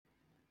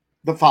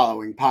The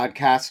following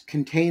podcast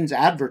contains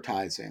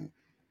advertising.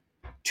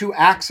 To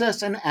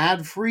access an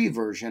ad-free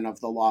version of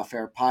the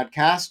Lawfare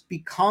podcast,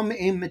 become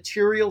a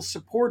material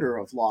supporter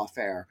of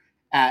Lawfare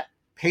at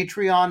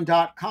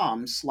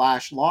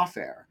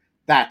patreon.com/lawfare.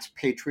 That's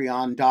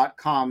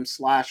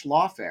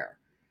patreon.com/lawfare.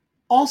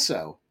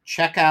 Also,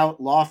 check out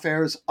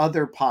Lawfare's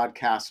other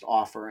podcast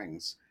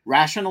offerings: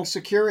 Rational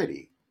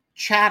Security,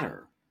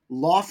 Chatter,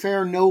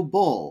 Lawfare No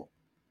Bull,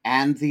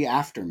 and The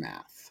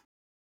Aftermath.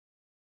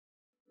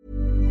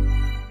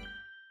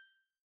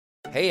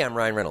 Hey, I'm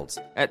Ryan Reynolds.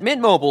 At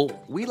Mint Mobile,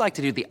 we like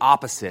to do the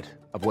opposite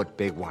of what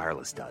Big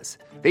Wireless does.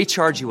 They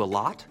charge you a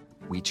lot,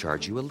 we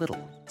charge you a little.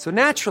 So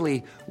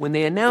naturally, when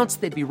they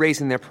announced they'd be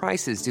raising their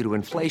prices due to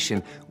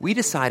inflation, we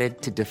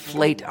decided to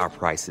deflate our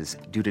prices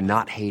due to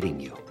not hating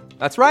you.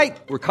 That's right.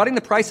 We're cutting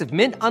the price of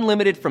Mint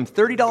Unlimited from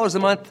 $30 a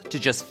month to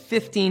just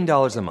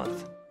 $15 a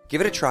month. Give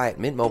it a try at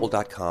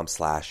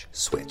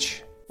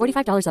mintmobile.com/switch.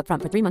 $45 up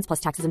front for 3 months plus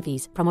taxes and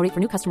fees. Promo rate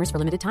for new customers for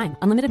limited time.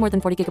 Unlimited more than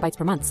 40 gigabytes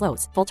per month.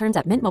 Slows full terms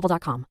at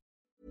mintmobile.com.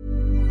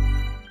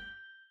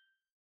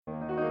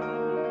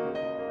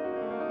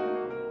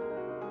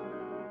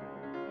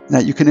 Now,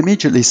 you can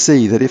immediately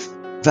see that if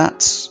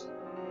that's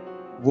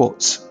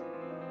what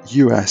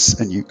US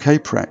and UK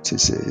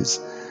practice is,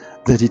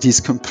 that it is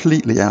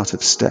completely out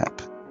of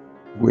step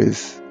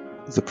with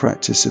the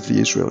practice of the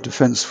Israel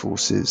Defense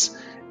Forces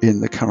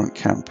in the current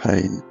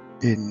campaign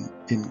in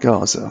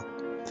Gaza.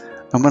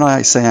 And when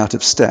I say out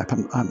of step,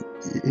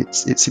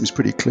 it seems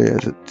pretty clear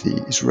that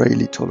the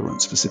Israeli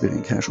tolerance for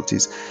civilian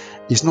casualties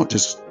is not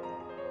just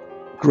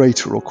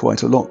greater or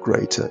quite a lot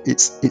greater,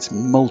 it's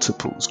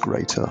multiples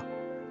greater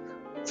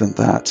than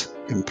that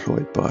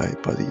employed by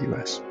the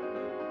US.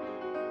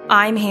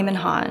 I'm Heyman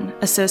Han,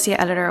 Associate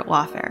Editor at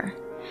Lawfare.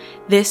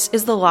 This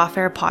is the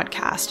Lawfare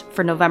podcast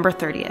for November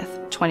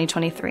 30th,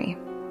 2023.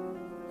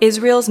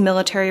 Israel's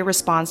military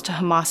response to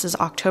Hamas's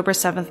October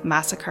 7th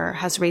massacre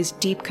has raised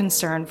deep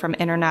concern from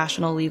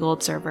international legal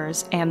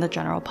observers and the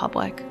general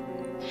public.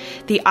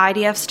 The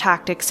IDF's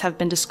tactics have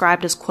been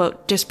described as,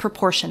 quote,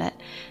 disproportionate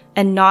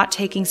and not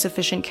taking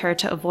sufficient care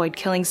to avoid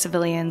killing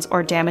civilians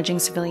or damaging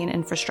civilian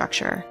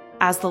infrastructure,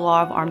 as the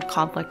law of armed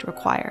conflict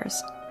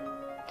requires.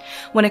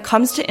 When it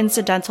comes to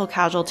incidental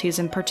casualties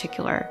in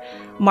particular,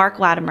 Mark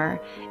Lattimer,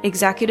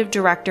 Executive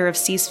Director of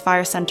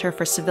Ceasefire Center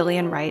for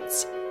Civilian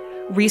Rights,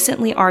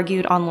 recently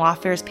argued on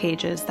Lawfare's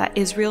pages that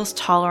Israel's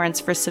tolerance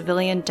for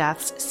civilian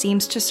deaths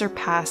seems to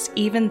surpass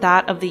even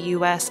that of the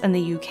US and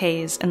the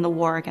UK's in the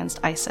war against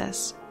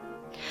ISIS.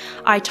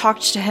 I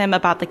talked to him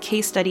about the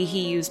case study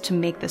he used to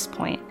make this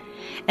point,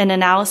 an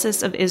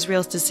analysis of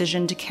Israel's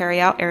decision to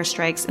carry out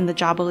airstrikes in the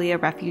Jabalia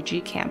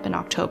refugee camp in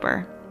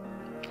October.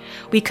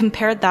 We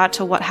compared that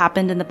to what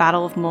happened in the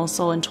Battle of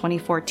Mosul in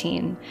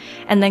 2014,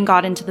 and then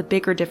got into the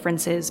bigger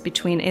differences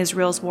between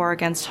Israel's war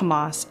against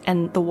Hamas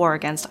and the war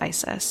against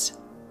ISIS.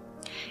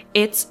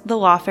 It's the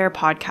Lawfare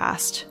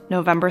podcast,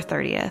 November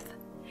 30th,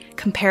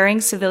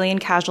 comparing civilian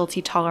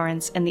casualty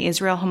tolerance in the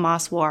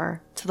Israel-Hamas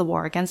war to the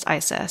war against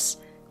ISIS,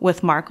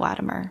 with Mark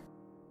Lattimer.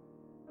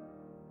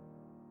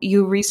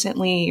 You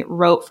recently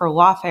wrote for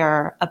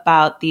Lawfare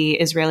about the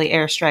Israeli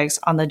airstrikes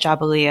on the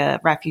Jabalia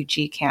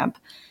refugee camp.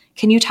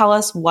 Can you tell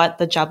us what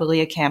the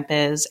Jabalia camp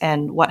is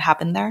and what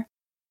happened there?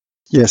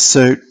 Yes,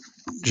 so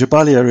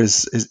Jabalia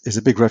is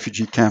a big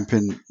refugee camp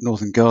in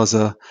northern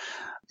Gaza.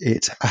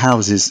 It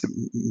houses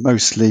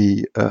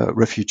mostly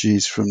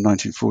refugees from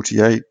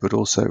 1948, but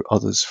also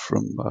others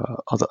from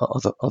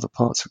other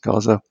parts of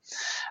Gaza,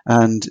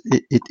 and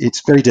it's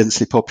very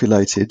densely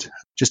populated.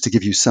 Just to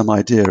give you some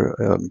idea,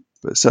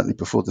 but certainly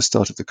before the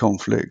start of the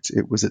conflict,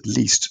 it was at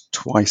least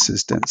twice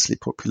as densely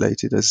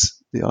populated as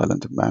the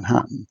island of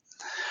Manhattan.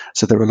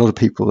 So there are a lot of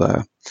people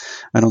there.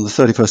 And on the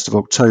 31st of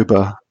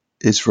October,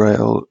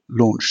 Israel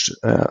launched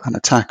an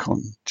attack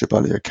on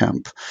Jabalia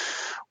camp,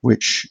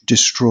 which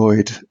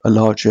destroyed a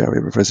large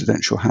area of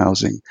residential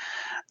housing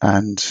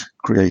and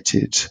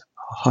created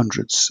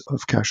hundreds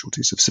of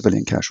casualties, of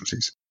civilian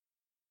casualties.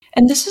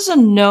 And this is a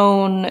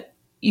known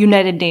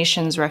United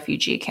Nations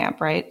refugee camp,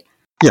 right?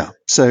 Yeah.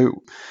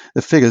 So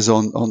the figures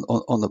on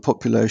the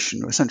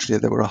population, essentially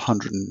there were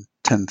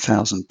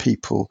 110,000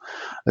 people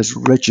as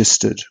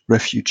registered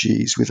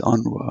refugees with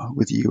UNRWA,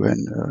 with the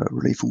UN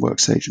Relief and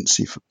Works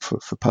Agency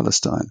for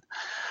Palestine,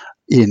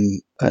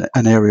 in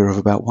an area of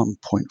about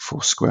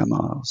 1.4 square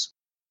miles.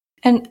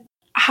 And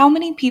how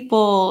many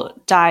people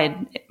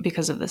died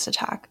because of this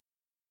attack?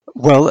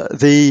 Well,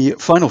 the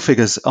final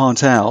figures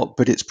aren't out,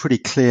 but it's pretty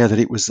clear that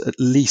it was at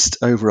least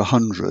over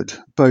 100.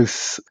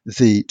 Both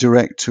the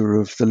director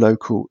of the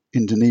local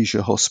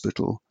Indonesia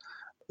hospital,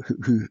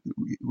 who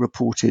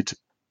reported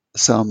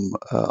some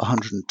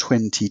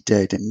 120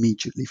 dead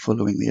immediately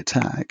following the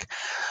attack,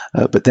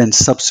 but then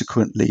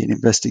subsequently in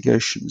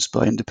investigations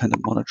by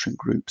independent monitoring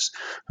groups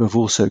who have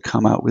also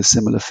come out with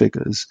similar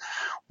figures,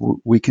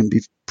 we can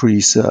be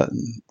pretty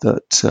certain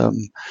that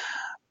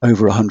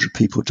over 100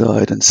 people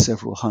died and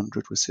several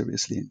hundred were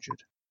seriously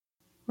injured.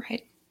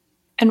 Right.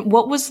 And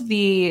what was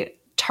the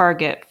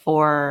target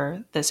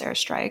for this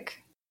airstrike?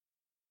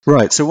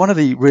 Right. So one of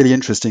the really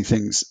interesting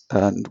things,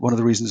 and one of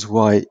the reasons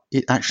why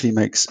it actually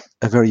makes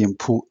a very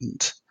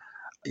important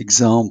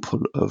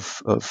example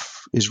of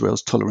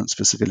Israel's tolerance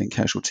for civilian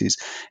casualties,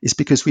 is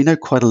because we know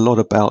quite a lot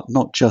about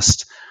not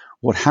just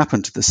what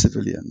happened to the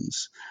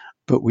civilians,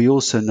 but we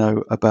also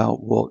know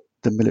about what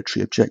the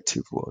military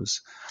objective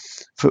was.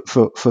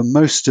 For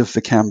most of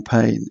the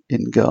campaign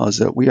in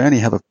Gaza, we only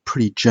have a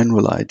pretty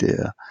general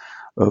idea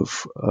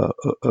of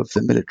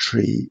the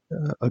military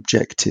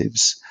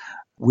objectives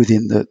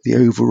within the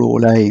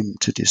overall aim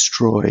to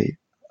destroy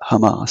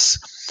Hamas,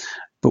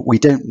 but we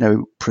don't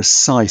know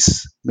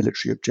precise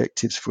military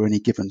objectives for any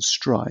given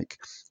strike.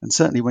 And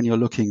certainly when you're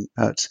looking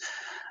at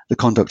the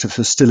conduct of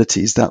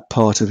hostilities, that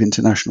part of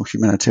international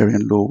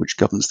humanitarian law which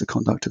governs the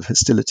conduct of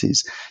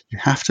hostilities, you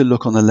have to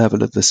look on the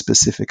level of the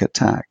specific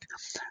attack.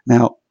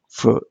 Now,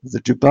 for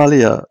the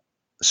Jabalia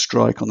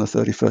strike on the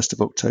 31st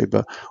of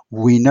October,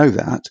 we know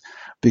that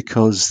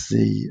because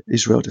the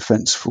Israel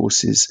Defense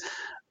Forces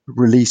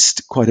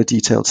released quite a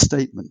detailed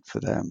statement for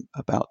them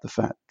about the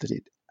fact that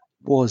it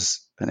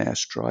was an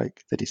airstrike,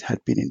 that it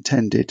had been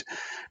intended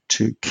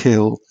to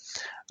kill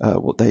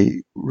what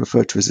they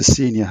referred to as a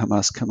senior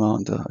Hamas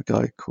commander, a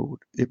guy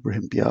called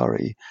Ibrahim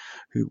Biari,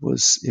 who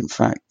was in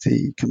fact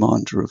the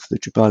commander of the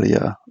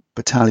Jabalia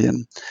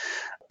battalion,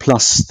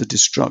 plus the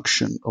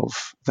destruction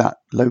of that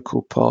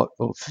local part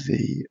of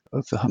the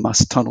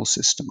Hamas tunnel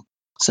system.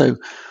 So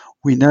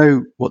we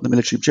know what the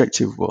military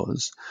objective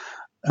was,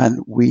 and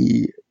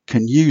we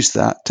can use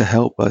that to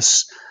help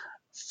us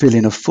fill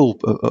in a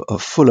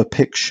fuller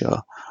picture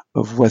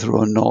of whether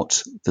or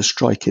not the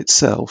strike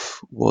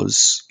itself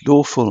was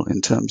lawful in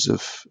terms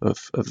of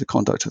the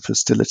conduct of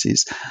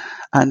hostilities,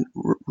 and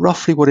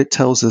roughly what it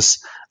tells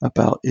us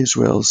about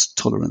Israel's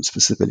tolerance for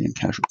civilian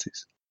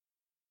casualties.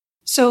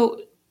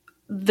 So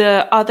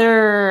the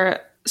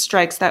other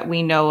strikes that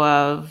we know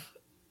of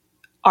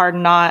are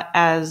not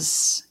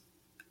as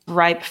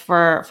ripe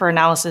for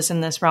analysis in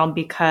this realm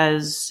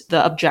because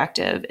the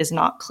objective is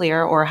not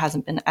clear or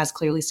hasn't been as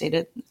clearly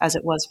stated as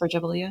it was for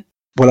Jabalia?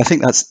 Well, I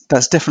think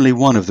that's definitely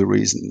one of the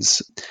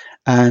reasons,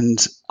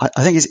 and I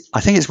think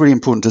it's really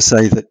important to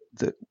say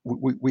that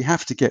we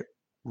have to get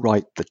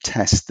right the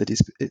test that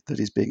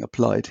is being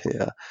applied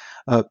here,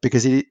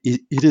 because it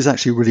is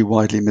actually really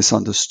widely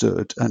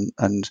misunderstood,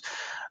 and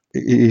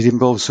it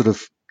involves sort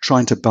of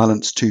trying to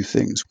balance two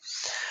things.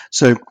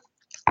 So,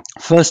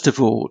 first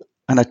of all,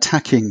 an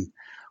attacking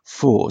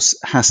force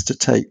has to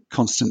take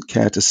constant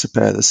care to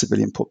spare the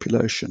civilian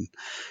population.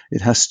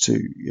 It has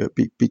to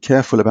be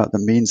careful about the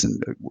means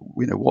and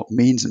what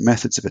means and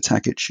methods of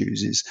attack it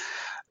chooses,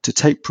 to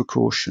take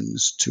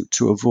precautions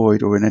to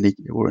avoid or in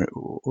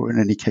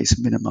any case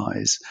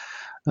minimize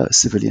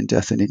civilian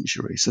death and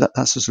injury. So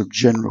that's a sort of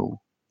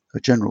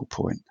general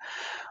point.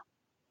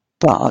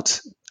 But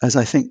as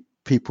I think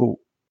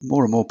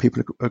more and more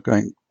people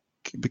are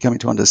becoming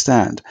to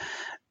understand,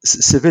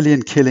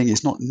 civilian killing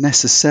is not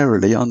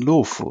necessarily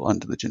unlawful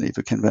under the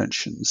Geneva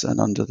Conventions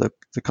and under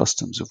the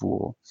customs of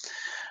war.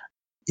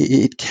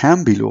 It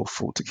can be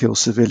lawful to kill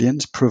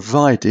civilians,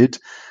 provided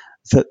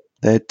that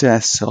their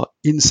deaths are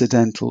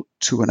incidental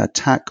to an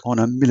attack on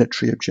a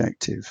military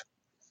objective.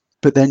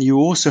 But then you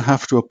also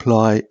have to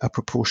apply a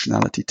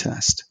proportionality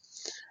test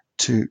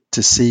to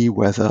see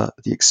whether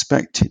the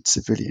expected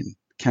civilian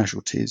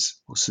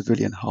casualties or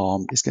civilian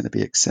harm is going to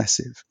be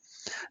excessive.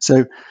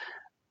 So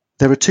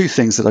there are two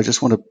things that I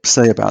just want to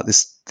say about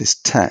this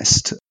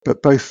test,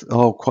 but both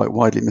are quite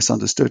widely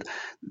misunderstood.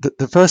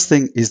 The first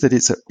thing is that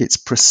it's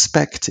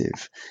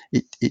prospective.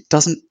 It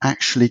doesn't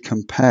actually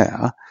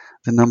compare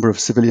the number of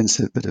civilians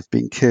that have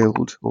been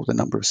killed or the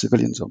number of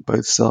civilians on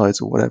both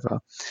sides or whatever.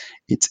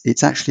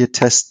 It's actually a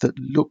test that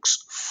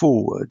looks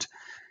forward.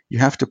 You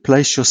have to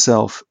place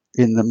yourself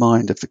in the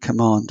mind of the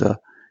commander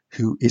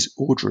who is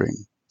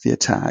ordering the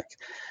attack,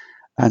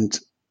 and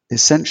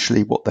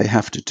essentially what they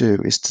have to do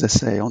is to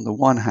say, on the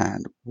one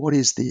hand, what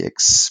is the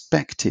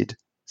expected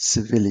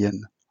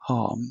civilian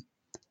harm,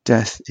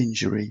 death,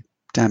 injury,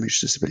 damage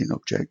to civilian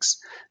objects,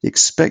 the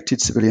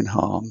expected civilian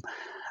harm,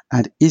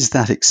 and is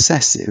that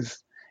excessive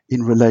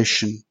in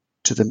relation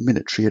to the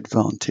military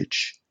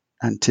advantage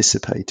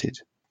anticipated?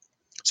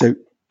 So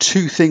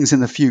two things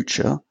in the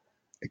future: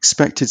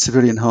 expected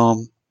civilian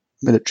harm,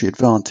 military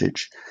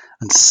advantage,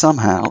 and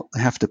somehow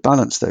they have to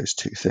balance those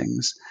two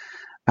things.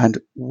 And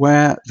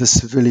where the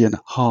civilian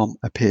harm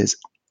appears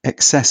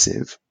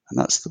excessive, and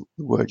that's the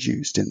word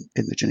used in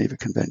the Geneva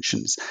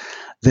Conventions,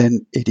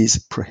 then it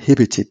is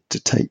prohibited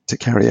to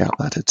carry out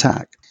that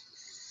attack.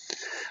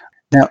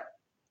 Now,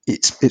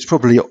 it's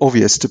probably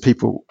obvious to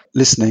people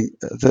listening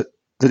that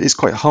it's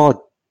quite hard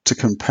to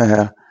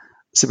compare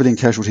civilian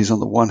casualties on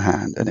the one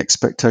hand and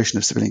expectation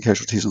of civilian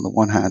casualties on the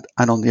one hand,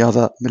 and on the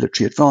other,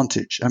 military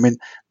advantage. I mean,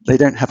 they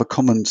don't have a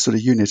common sort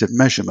of unit of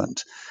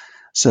measurement.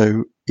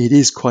 So it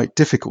is quite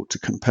difficult to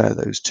compare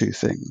those two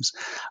things.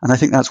 And I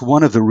think that's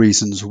one of the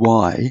reasons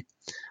why,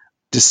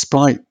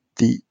 despite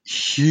the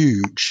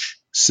huge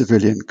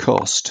civilian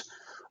cost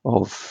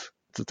of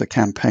the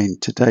campaign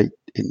to date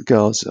in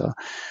Gaza,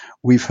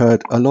 We've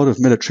heard a lot of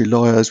military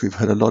lawyers, we've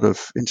heard a lot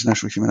of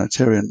international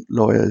humanitarian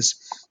lawyers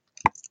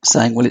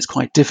saying, well, it's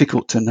quite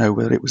difficult to know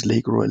whether it was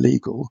legal or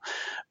illegal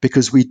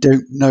because we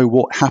don't know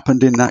what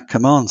happened in that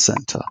command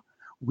center.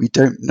 We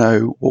don't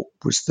know what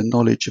was the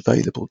knowledge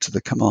available to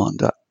the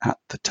commander at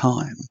the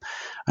time.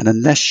 And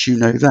unless you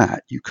know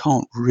that, you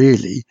can't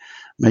really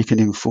make an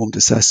informed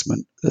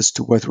assessment as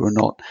to whether or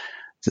not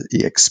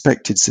the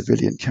expected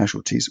civilian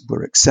casualties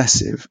were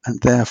excessive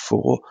and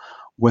therefore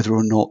whether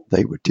or not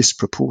they were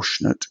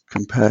disproportionate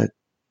compared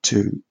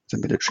to the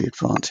military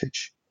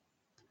advantage.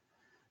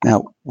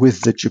 Now,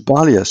 with the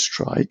Jabalia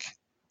strike,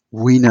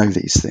 we know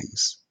these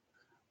things.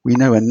 We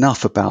know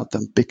enough about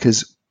them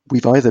because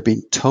we've either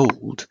been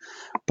told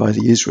by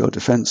the Israel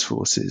Defense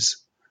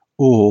Forces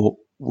or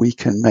we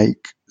can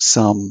make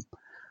some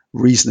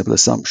reasonable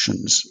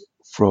assumptions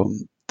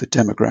from the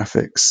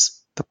demographics,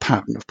 the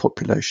pattern of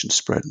population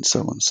spread, and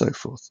so on and so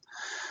forth.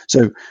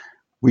 So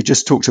we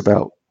just talked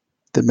about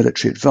the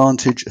military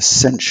advantage,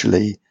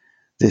 essentially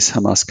this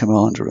Hamas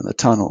commander in the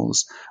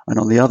tunnels. And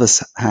on the other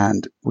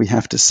hand, we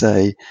have to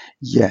say,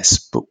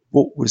 yes, but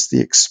what was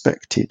the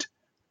expected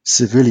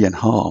civilian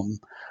harm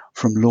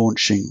from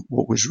launching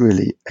what was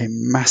really a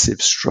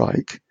massive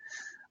strike?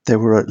 There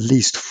were at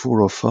least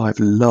 4 or 5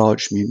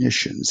 large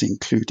munitions,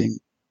 including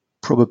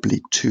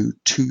probably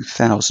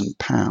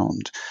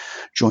 2,000-pound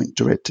joint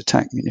direct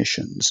attack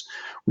munitions,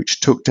 which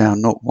took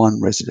down not one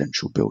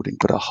residential building,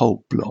 but a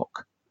whole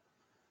block.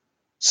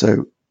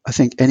 So I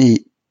think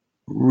any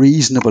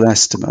reasonable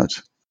estimate,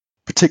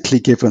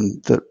 particularly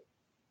given that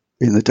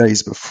in the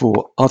days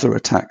before other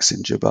attacks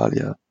in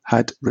Jabalia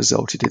had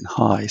resulted in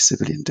high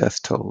civilian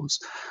death tolls,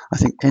 I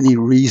think any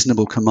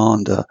reasonable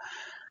commander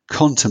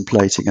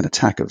contemplating an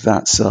attack of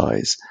that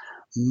size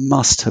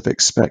must have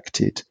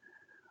expected,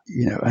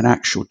 an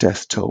actual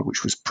death toll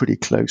which was pretty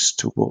close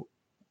to what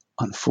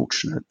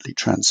unfortunately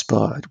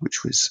transpired,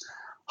 which was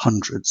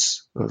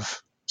hundreds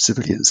of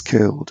civilians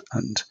killed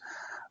and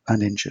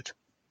injured.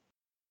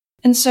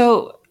 And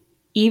so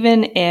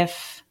even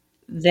if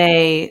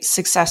they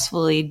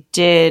successfully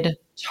did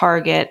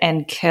target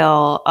and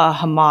kill a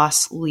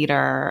Hamas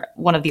leader,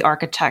 one of the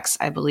architects,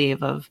 I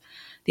believe, of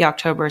the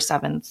October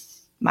 7th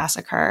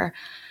massacre,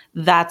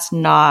 that's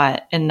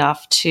not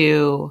enough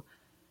to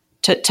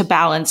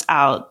balance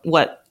out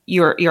what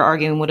you're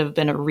arguing would have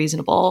been a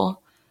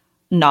reasonable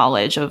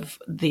knowledge of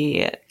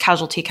the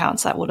casualty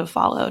counts that would have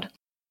followed.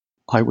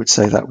 I would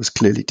say that was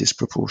clearly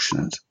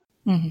disproportionate.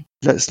 Mm-hmm.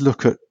 Let's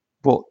look at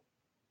what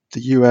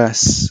the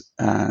US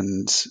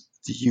and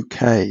the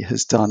UK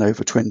has done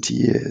over 20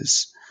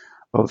 years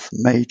of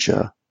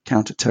major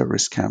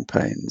counter-terrorist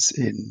campaigns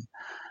in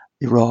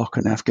Iraq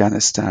and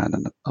Afghanistan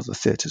and other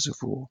theatres of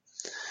war.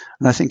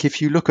 And I think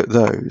if you look at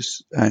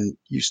those and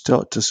you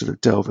start to sort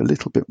of delve a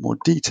little bit more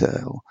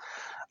detail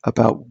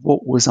about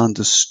what was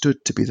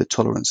understood to be the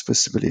tolerance for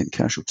civilian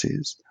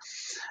casualties,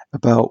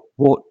 about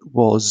what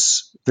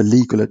was the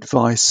legal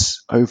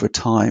advice over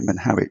time and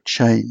how it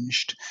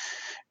changed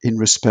in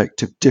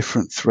respect of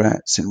different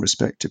threats, in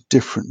respect of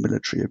different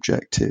military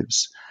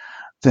objectives,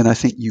 then I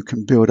think you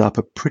can build up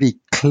a pretty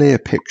clear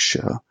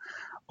picture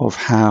of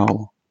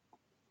how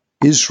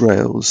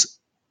Israel's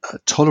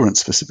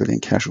tolerance for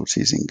civilian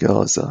casualties in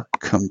Gaza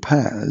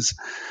compares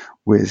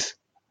with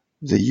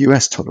the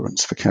US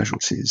tolerance for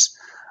casualties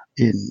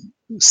in,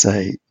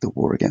 say, the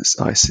war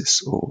against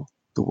ISIS or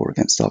the war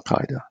against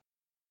Al-Qaeda.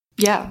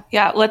 Yeah.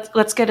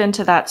 Let's get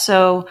into that.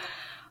 So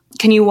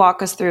can you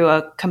walk us through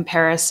a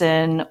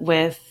comparison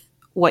with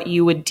what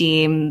you would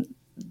deem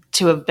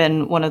to have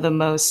been one of the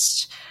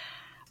most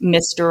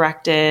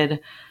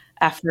misdirected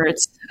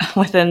efforts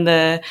within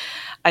the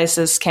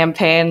ISIS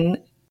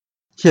campaign?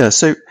 Yeah,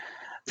 so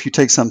if you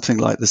take something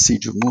like the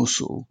Siege of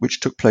Mosul,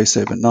 which took place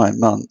over 9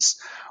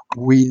 months,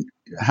 we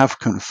have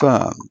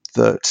confirmed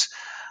that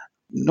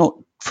not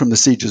from the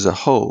siege as a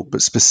whole,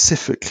 but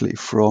specifically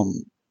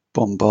from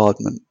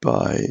bombardment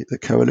by the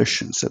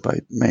coalition, so by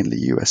mainly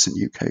US and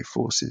UK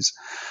forces,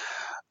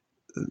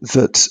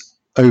 that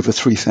over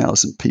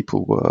 3,000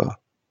 people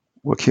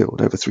were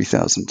killed, over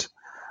 3,000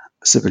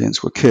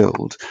 civilians were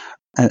killed,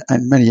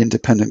 and many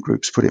independent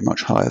groups put it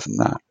much higher than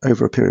that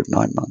over a period of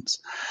 9 months.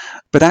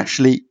 But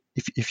actually,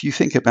 if you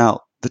think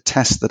about the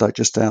test that I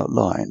just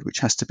outlined, which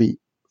has to be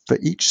for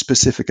each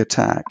specific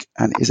attack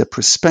and is a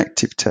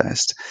prospective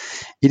test,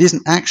 it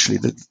isn't actually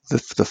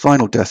the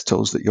final death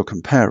tolls that you're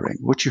comparing.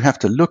 What you have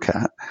to look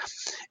at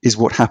is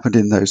what happened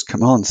in those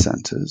command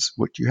centers.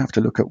 What you have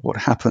to look at what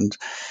happened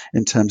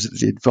in terms of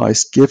the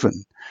advice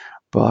given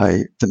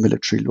by the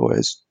military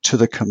lawyers to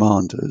the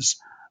commanders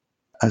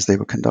as they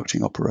were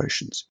conducting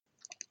operations.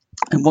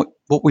 And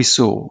what we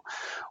saw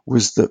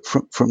was that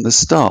from the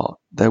start,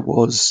 there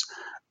was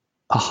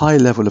a high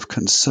level of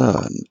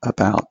concern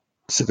about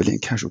civilian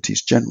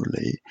casualties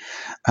generally,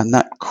 and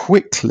that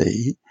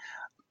quickly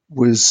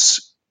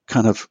was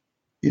kind of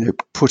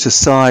put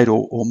aside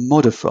or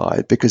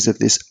modified because of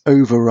this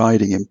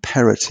overriding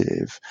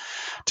imperative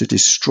to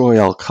destroy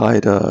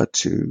Al-Qaeda,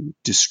 to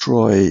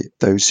destroy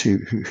those who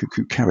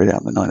carried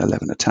out the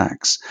 9/11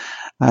 attacks.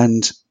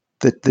 And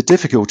the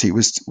difficulty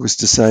was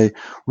to say,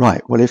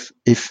 right, well, if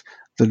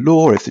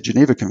the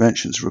Geneva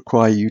Conventions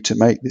require you to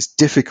make this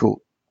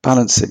difficult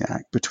balancing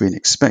act between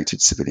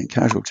expected civilian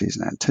casualties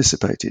and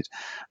anticipated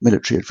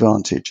military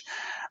advantage,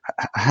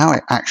 how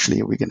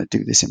actually are we going to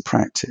do this in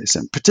practice?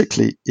 And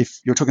particularly if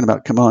you're talking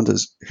about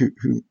commanders who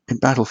in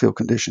battlefield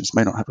conditions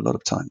may not have a lot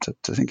of time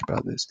to think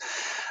about this.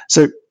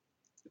 So,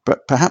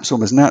 but perhaps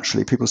almost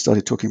naturally, people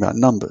started talking about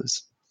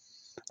numbers,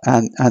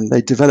 and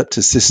they developed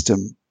a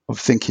system of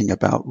thinking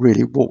about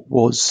really what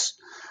was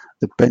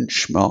the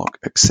benchmark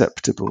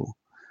acceptable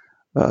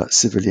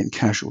civilian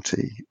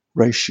casualty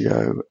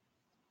ratio.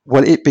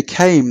 Well, it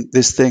became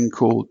this thing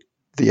called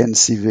the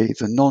NCV,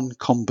 the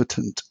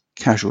non-combatant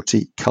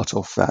casualty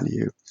cutoff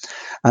value,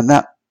 and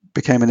that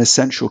became an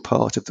essential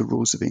part of the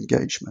rules of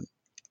engagement.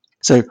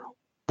 So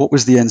what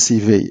was the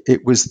NCV?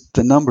 It was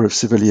the number of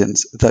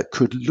civilians that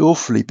could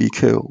lawfully be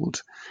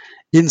killed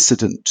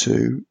incident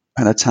to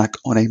an attack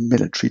on a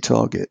military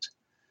target.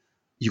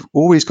 You've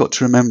always got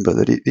to remember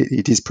that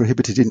it is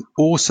prohibited in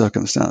all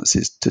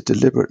circumstances to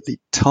deliberately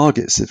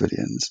target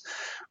civilians.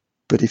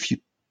 But if you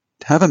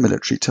have a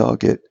military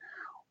target,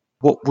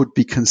 what would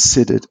be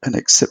considered an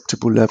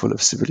acceptable level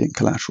of civilian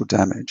collateral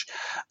damage?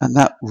 And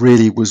that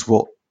really was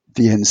what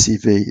the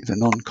NCV, the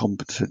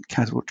non-combatant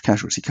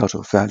casualty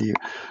cutoff value,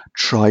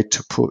 tried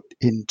to put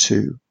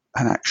into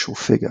an actual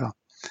figure.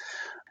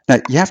 Now,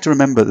 you have to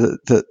remember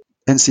that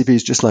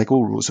NCVs, just like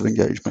all rules of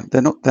engagement,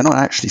 they're not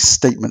actually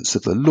statements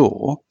of the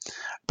law,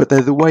 but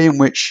they're the way in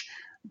which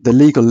the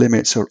legal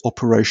limits are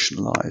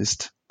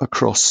operationalized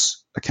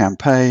across a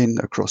campaign,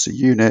 across a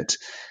unit,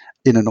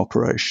 in an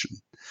operation.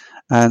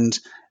 And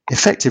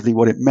effectively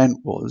what it meant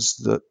was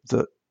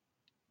that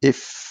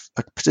if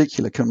a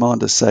particular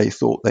commander, say,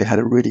 thought they had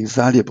a really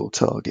valuable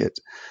target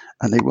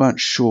and they weren't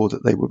sure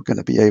that they were going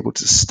to be able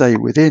to stay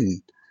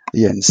within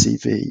the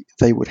NCV,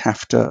 they would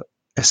have to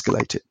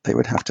escalate it. They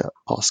would have to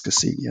ask a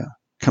senior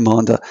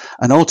commander,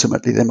 and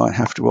ultimately they might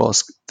have to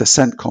ask the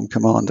CENTCOM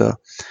commander,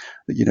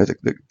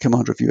 the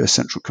commander of US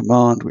Central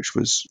Command, which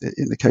was,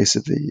 in the case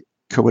of the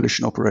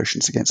coalition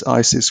operations against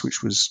ISIS,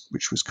 which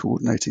was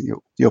coordinating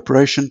the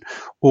operation,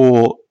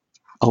 or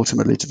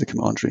ultimately to the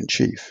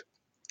commander-in-chief.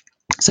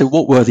 So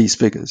what were these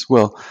figures?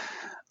 Well,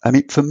 I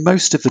mean, for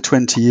most of the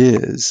 20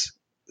 years,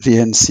 the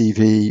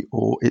NCV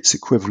or its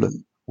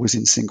equivalent was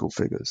in single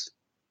figures.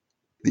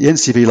 The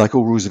NCV, like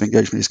all rules of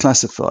engagement, is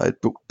classified,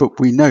 but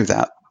we know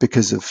that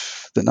because of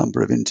the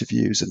number of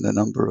interviews and the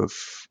number of,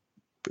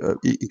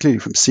 including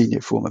from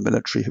senior former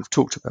military, who've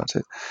talked about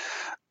it.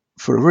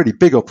 For a really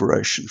big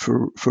operation,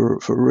 for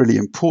a really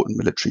important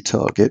military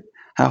target,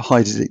 how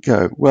high did it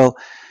go? Well,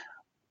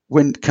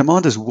 when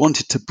commanders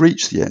wanted to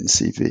breach the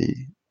NCV,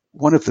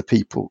 one of the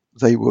people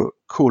they were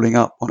calling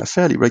up on a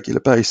fairly regular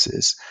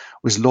basis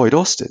was Lloyd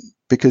Austin,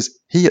 because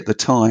he at the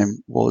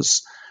time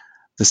was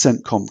the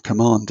CENTCOM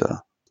commander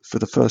for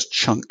the first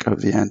chunk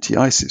of the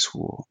anti-ISIS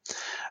war.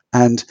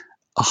 And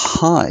a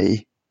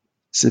high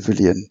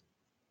civilian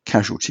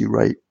casualty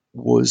rate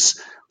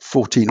was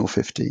 14 or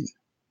 15.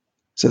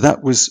 So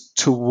that was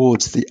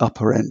towards the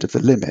upper end of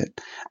the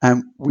limit.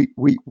 And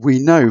we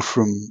know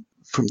from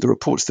the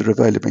reports that are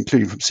available,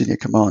 including from senior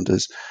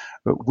commanders,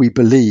 we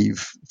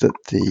believe that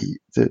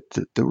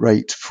the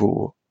rate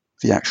for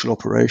the actual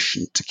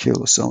operation to kill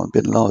Osama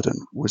bin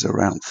Laden was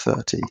around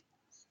 30.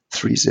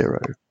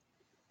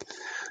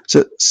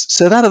 So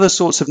that are the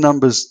sorts of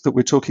numbers that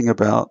we're talking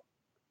about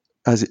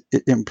as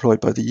employed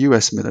by the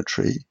US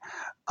military.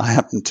 I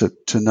happen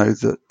to know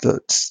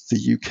that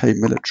the UK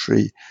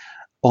military,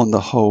 on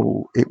the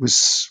whole, it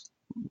was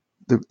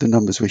the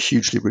numbers were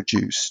hugely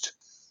reduced.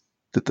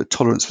 That the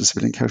tolerance for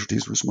civilian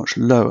casualties was much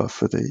lower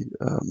for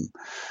the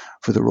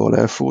Royal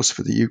Air Force,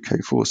 for the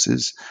UK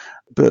forces,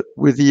 but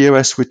with the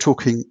US, we're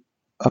talking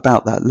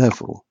about that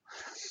level.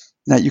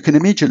 Now, you can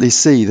immediately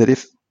see that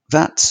if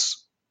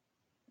that's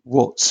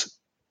what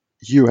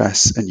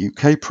US and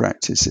UK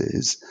practice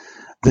is,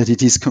 that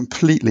it is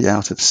completely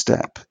out of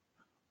step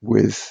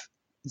with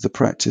the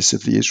practice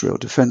of the Israel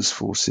Defense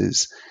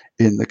Forces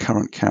in the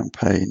current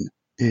campaign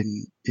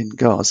in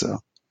Gaza.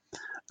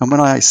 And when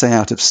I say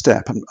out of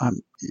step,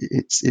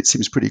 it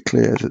seems pretty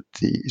clear that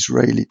the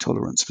Israeli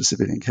tolerance for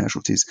civilian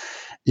casualties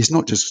is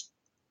not just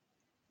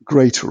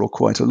greater or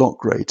quite a lot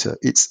greater,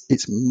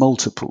 it's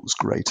multiples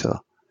greater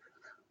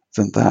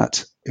than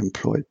that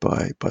employed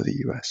by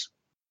the US.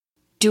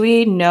 Do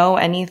we know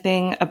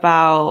anything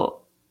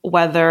about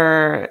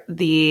whether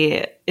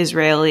the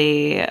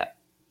Israeli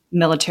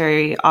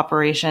military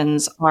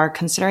operations are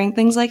considering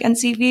things like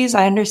NCVs?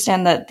 I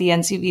understand that the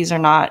NCVs are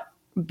not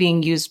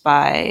being used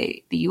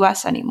by the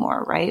US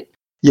anymore, right?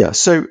 Yeah,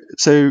 so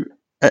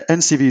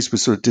NCVs were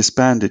sort of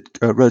disbanded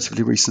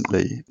relatively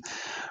recently.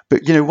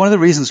 But one of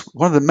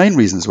the main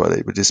reasons why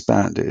they were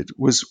disbanded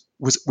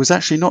was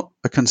actually not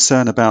a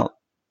concern about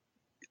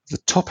the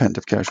top end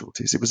of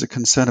casualties. It was a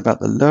concern about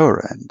the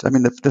lower end. I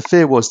mean, the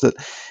fear was that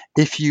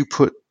if you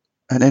put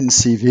an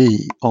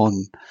NCV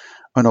on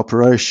an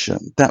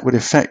operation, that would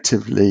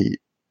effectively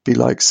be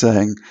like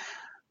saying,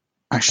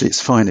 actually,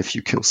 it's fine if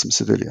you kill some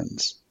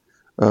civilians.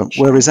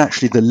 Whereas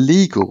actually the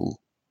legal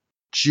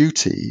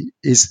duty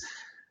is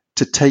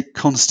to take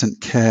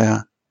constant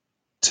care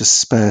to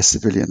spare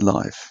civilian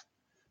life,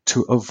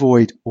 to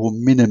avoid or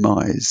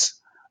minimize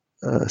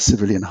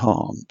civilian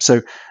harm.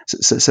 So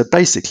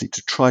basically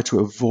to try to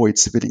avoid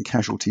civilian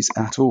casualties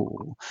at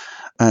all.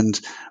 And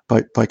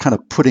by kind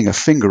of putting a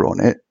finger on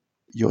it,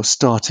 you're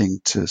starting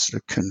to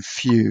sort of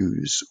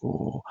confuse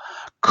or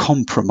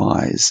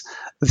compromise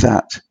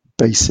that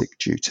basic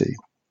duty.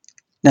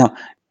 Now,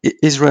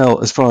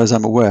 Israel, as far as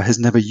I'm aware, has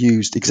never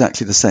used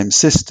exactly the same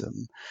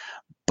system,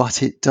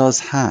 but it does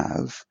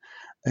have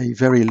a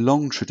very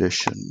long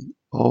tradition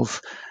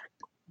of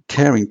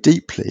caring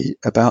deeply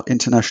about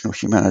international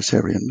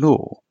humanitarian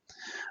law.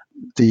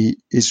 The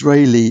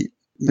Israeli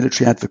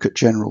Military Advocate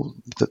General,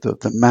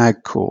 the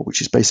MAG Corps,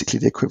 which is basically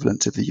the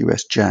equivalent of the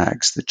US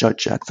JAGs, the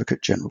Judge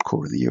Advocate General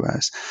Corps in the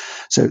US.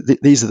 So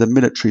these are the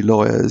military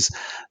lawyers.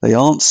 They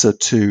answer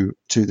to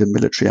the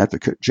Military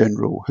Advocate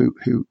General,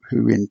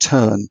 who in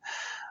turn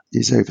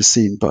is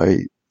overseen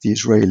by the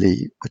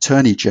Israeli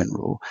Attorney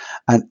General,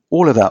 and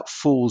all of that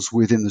falls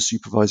within the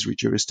supervisory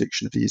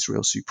jurisdiction of the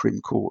Israel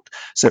Supreme Court.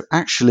 So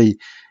actually,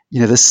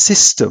 the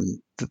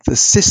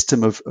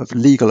system of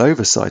legal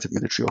oversight of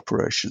military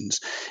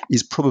operations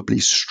is probably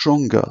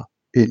stronger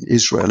in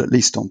Israel, at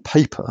least on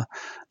paper,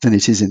 than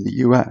it is in the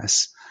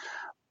US.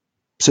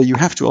 So you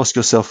have to ask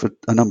yourself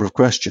a number of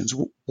questions.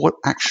 What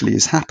actually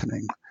is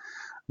happening?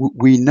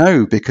 We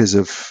know because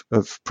of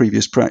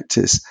previous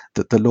practice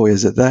that the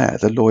lawyers are there.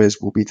 The lawyers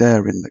will be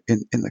there in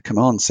the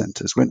command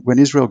centers. When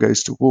Israel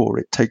goes to war,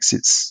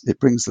 it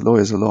brings the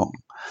lawyers along.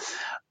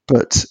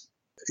 But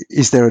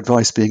is their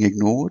advice being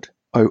ignored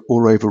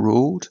or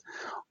overruled,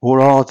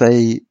 or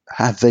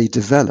have they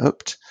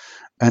developed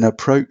an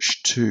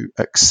approach to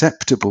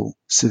acceptable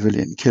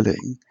civilian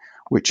killing,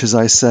 which, as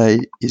I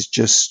say, is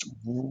just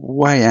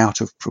way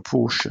out of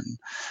proportion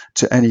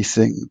to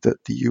anything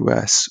that the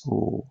US,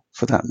 or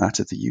for that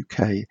matter, the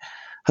UK,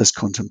 has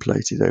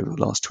contemplated over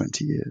the last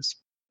 20 years.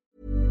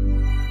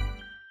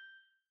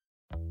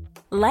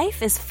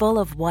 Life is full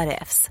of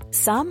what-ifs.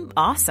 Some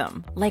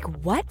awesome, like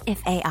what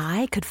if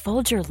AI could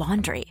fold your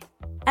laundry?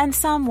 And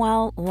some,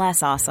 well,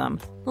 less awesome,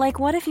 like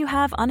what if you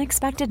have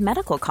unexpected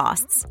medical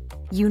costs?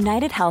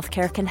 United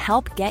Healthcare can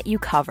help get you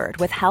covered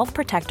with Health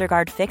Protector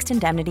Guard fixed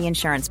indemnity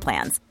insurance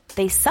plans.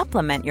 They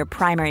supplement your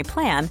primary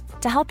plan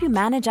to help you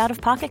manage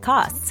out-of-pocket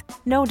costs.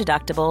 No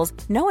deductibles,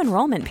 no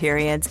enrollment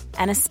periods,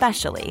 and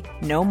especially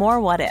no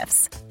more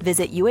what-ifs.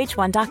 Visit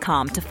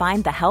uh1.com to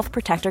find the Health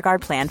Protector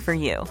Guard plan for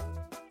you.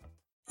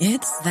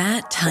 It's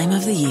that time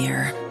of the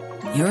year.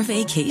 Your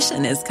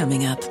vacation is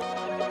coming up.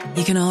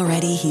 You can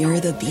already hear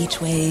the beach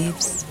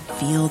waves,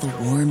 feel the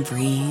warm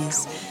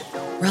breeze,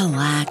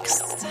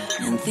 relax,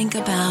 and think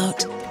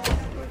about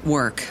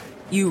work.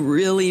 You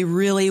really,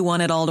 really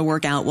want it all to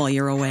work out while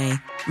you're away.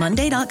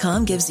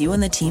 Monday.com gives you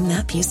and the team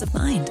that peace of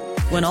mind.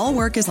 When all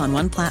work is on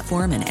one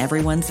platform and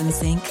everyone's in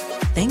sync,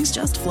 things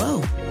just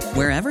flow.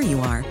 Wherever you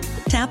are,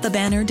 tap the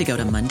banner to go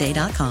to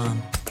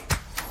Monday.com.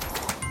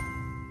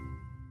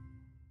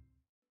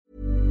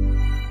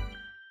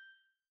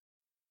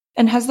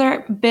 And has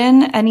there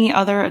been any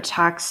other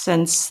attacks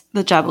since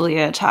the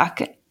Jabalia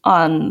attack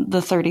on the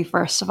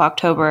 31st of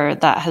October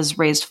that has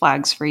raised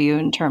flags for you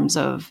in terms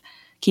of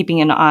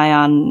keeping an eye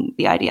on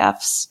the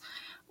IDF's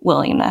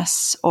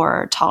willingness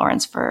or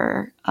tolerance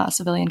for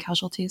civilian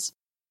casualties?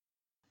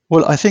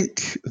 Well, I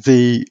think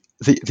the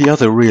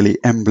other really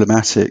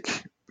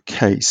emblematic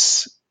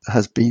case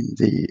has been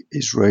the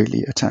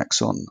Israeli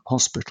attacks on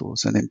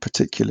hospitals, and in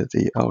particular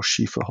the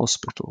Al-Shifa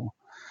hospital.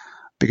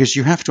 Because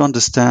you have to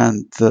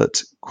understand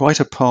that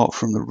quite apart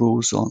from the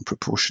rules on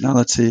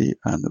proportionality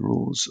and the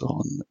rules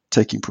on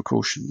taking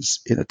precautions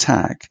in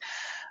attack,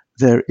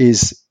 there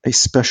is a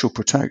special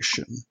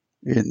protection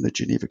in the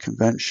Geneva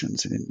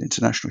Conventions and in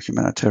international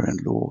humanitarian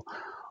law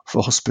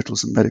for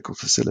hospitals and medical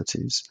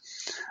facilities.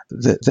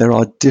 There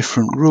are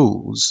different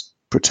rules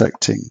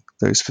protecting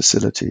those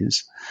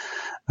facilities.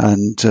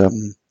 And,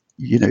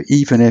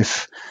 even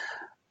if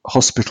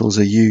hospitals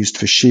are used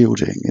for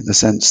shielding in the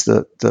sense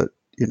that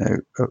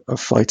a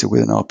fighter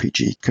with an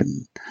RPG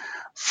can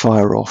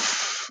fire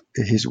off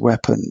his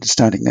weapon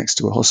standing next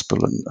to a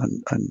hospital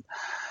and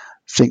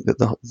think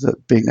that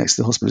being next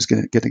to the hospital is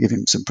going to give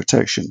him some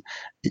protection.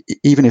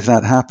 Even if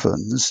that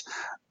happens,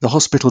 the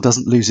hospital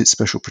doesn't lose its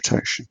special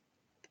protection.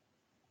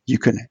 You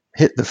can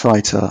hit the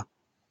fighter,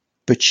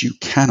 but you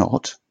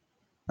cannot.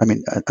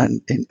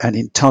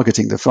 In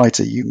targeting the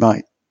fighter, you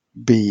might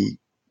be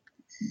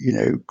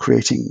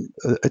creating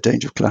a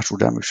danger of collateral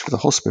damage for the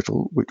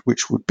hospital,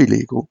 which would be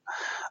legal.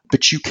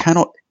 But you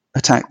cannot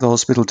attack the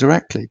hospital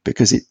directly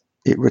because it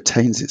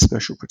retains its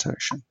special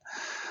protection.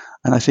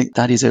 And I think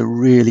that is a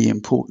really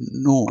important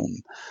norm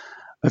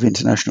of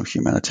international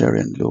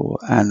humanitarian law.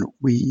 And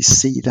we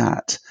see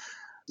that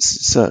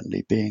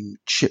certainly being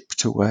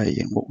chipped away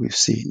in what we've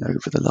seen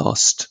over the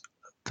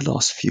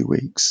last few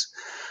weeks.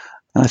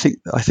 And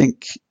I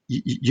think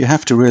you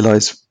have to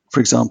realize, for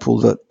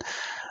example, that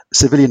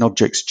civilian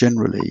objects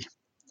generally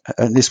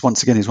and this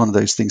once again is one of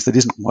those things that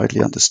isn't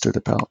widely understood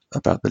about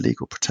the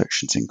legal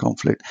protections in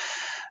conflict.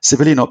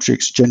 Civilian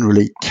objects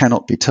generally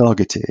cannot be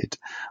targeted,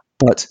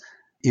 but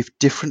if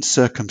different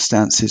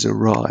circumstances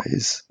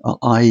arise,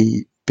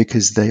 i.e.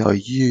 because they are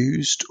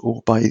used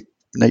or by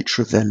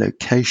nature of their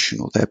location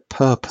or their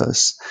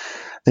purpose,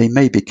 they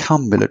may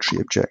become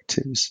military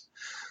objectives.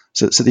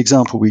 So the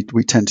example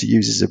we tend to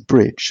use is a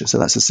bridge. So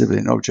that's a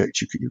civilian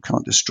object. You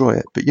can't destroy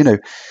it. But,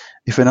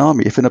 if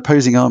an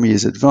opposing army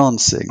is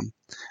advancing,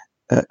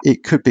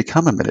 it could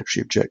become a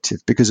military objective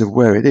because of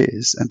where it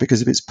is and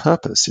because of its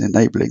purpose in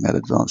enabling that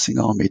advancing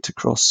army to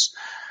cross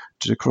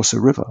a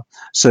river.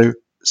 So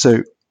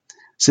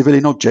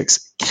civilian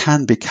objects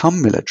can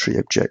become military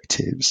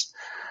objectives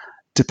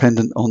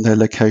dependent on their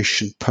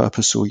location,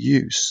 purpose, or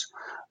use.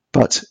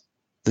 But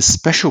the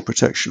special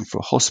protection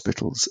for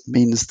hospitals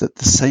means that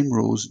the same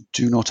rules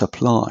do not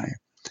apply.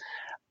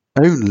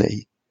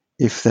 Only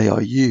if they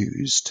are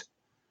used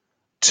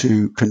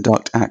to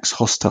conduct acts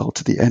hostile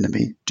to the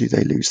enemy do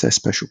they lose their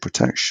special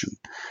protection.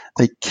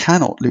 They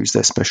cannot lose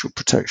their special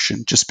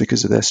protection just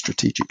because of their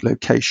strategic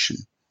location.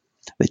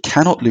 They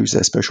cannot lose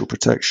their special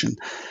protection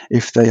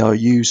if they are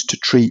used to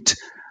treat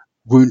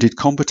wounded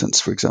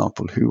combatants, for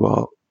example, who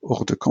are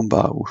hors de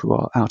combat or who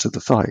are out of the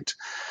fight.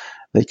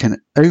 They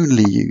can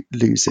only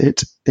lose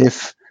it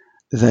if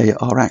they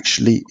are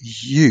actually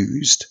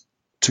used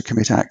to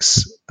commit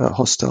acts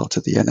hostile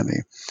to the enemy.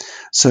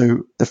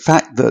 So the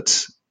fact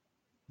that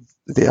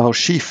the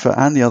Al-Shifa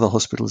and the other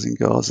hospitals in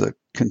Gaza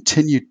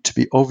continued to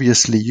be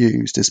obviously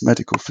used as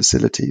medical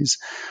facilities,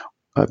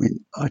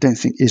 I don't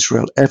think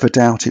Israel ever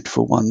doubted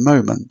for one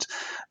moment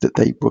that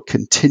they were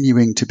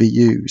continuing to be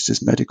used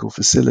as medical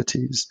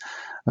facilities.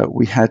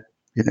 We had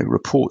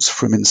reports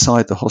from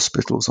inside the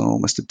hospitals on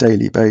almost a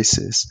daily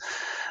basis,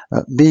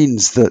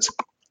 means that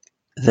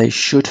they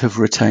should have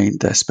retained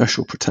their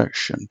special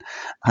protection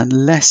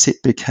unless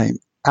it became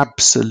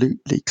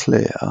absolutely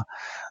clear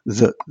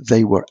that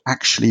they were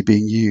actually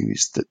being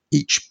used, that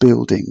each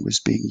building was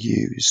being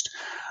used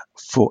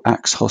for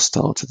acts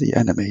hostile to the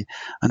enemy.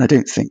 And I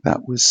don't think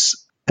that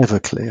was ever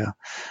clear.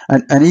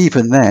 And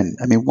even then,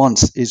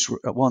 once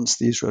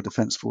the Israel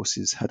Defense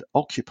Forces had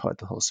occupied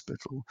the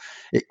hospital,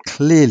 it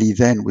clearly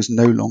then was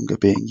no longer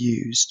being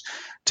used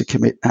to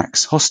commit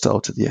acts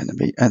hostile to the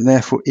enemy, and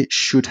therefore it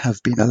should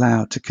have been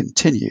allowed to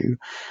continue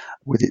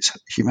with its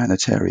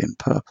humanitarian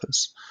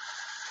purpose.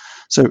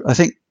 So I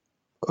think,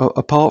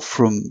 apart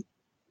from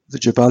the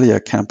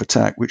Jabalia camp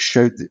attack, which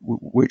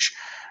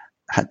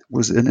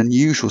was an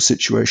unusual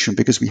situation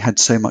because we had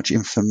so much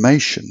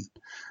information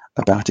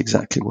about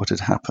exactly what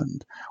had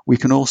happened, we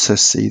can also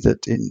see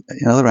that in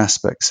other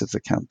aspects of the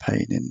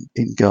campaign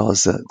in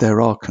Gaza, there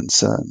are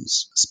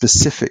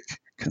specific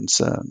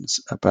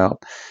concerns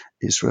about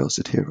Israel's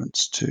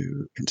adherence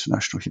to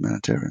international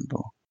humanitarian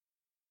law.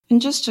 And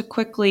just to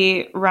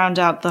quickly round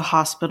out the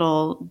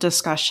hospital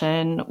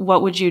discussion,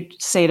 what would you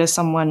say to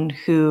someone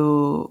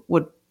who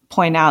would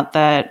point out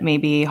that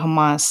maybe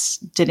Hamas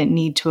didn't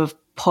need to have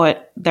put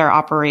their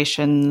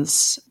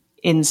operations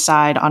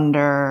inside,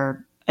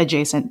 under,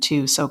 adjacent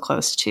to, so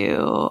close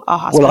to a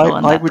hospital?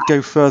 Well, I would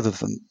go further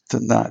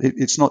than that.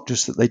 It's not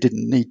just that they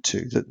didn't need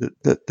to,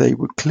 that they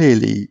were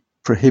clearly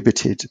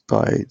prohibited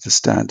by the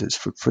standards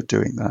for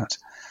doing that.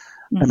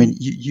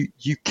 Mm-hmm.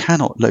 You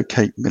cannot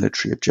locate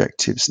military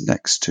objectives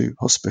next to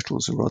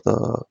hospitals or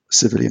other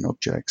civilian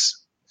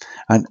objects.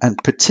 And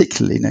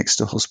particularly next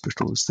to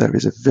hospitals, there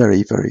is a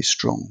very, very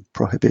strong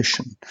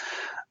prohibition.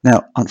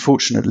 Now,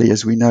 unfortunately,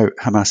 as we know,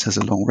 Hamas has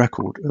a long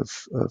record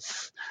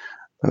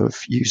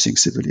of using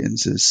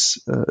civilians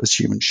as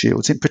human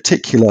shields. In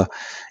particular,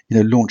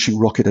 launching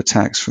rocket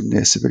attacks from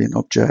near civilian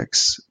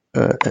objects,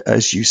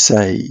 as you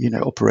say,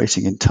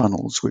 operating in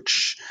tunnels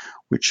which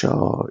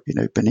are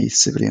beneath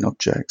civilian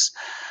objects.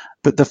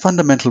 But the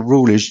fundamental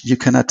rule is you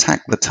can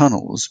attack the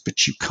tunnels,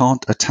 but you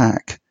can't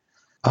attack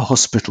a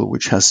hospital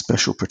which has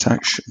special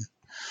protection.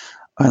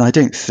 And I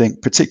don't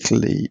think,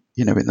 particularly,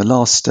 in the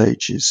last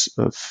stages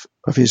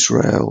of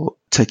Israel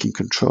taking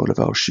control of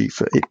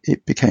Al-Shifa,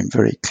 it became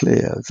very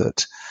clear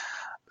that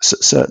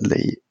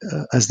certainly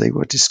as they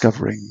were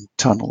discovering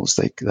tunnels,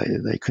 they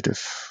could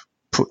have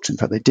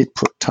they did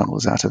put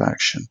tunnels out of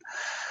action.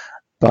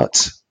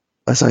 But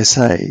as I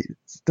say,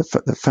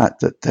 the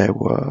fact that there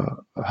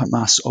were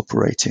Hamas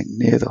operating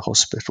near the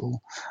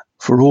hospital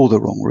for all the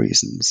wrong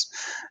reasons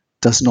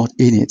does not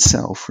in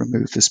itself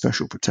remove the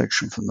special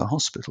protection from the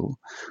hospital,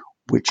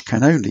 which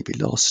can only be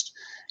lost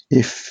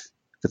if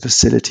the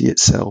facility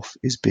itself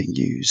is being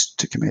used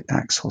to commit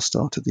acts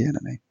hostile to the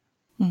enemy.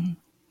 Mm-hmm.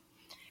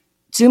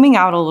 Zooming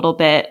out a little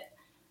bit,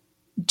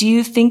 do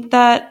you think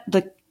that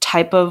the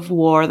type of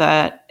war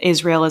that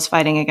Israel is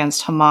fighting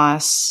against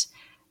Hamas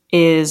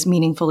is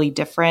meaningfully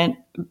different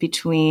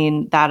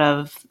between that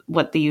of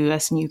what the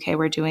US and UK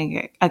were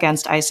doing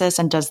against ISIS?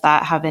 And does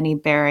that have any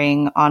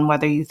bearing on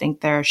whether you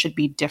think there should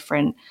be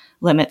different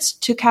limits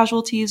to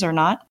casualties or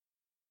not?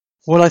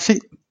 Well, I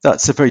think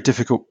that's a very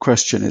difficult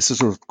question. It's a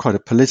sort of quite a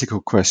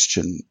political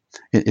question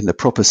in the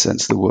proper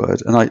sense of the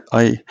word.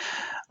 And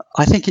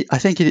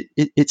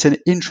It's an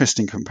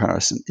interesting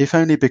comparison, if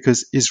only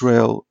because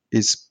Israel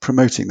is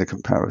promoting the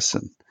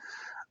comparison.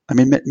 I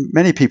mean,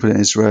 many people in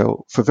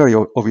Israel, for very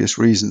obvious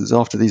reasons,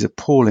 after these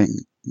appalling,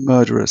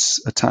 murderous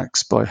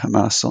attacks by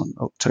Hamas on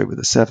October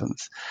the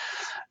 7th,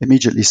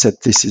 immediately said,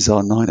 "This is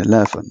our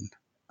 9/11."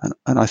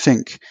 And I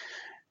think,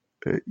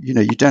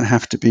 you don't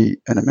have to be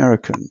an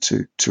American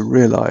to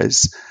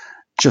realize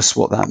just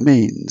what that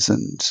means,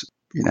 and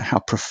how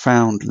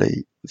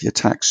profoundly the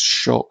attacks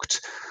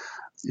shocked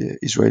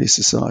Israeli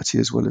society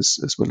as well as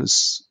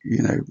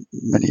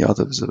many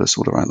others of us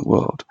all around the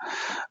world.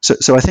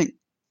 So I think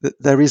that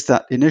there is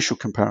that initial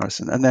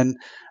comparison, and then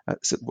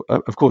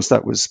of course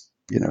that was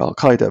Al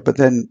Qaeda,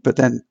 but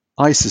then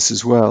ISIS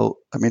as well.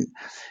 I mean,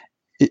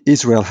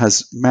 Israel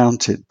has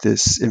mounted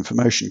this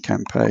information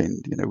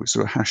campaign, with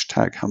sort of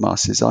hashtag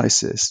Hamas is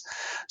ISIS.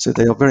 So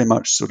they are very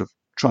much sort of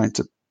trying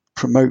to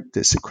promote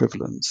this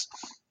equivalence.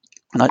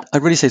 And I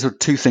really say sort of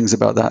two things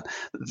about that.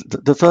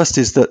 The first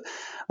is that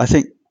I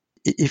think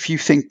if you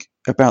think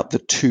about the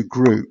two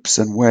groups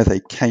and where they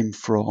came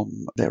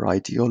from, their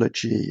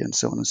ideology and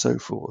so on and so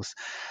forth,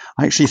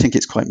 I actually think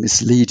it's quite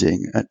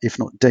misleading, if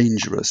not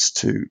dangerous,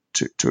 to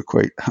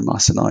equate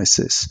Hamas and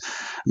ISIS.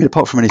 I mean,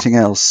 apart from anything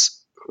else,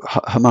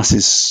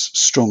 Hamas's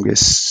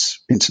strongest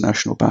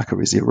international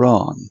backer is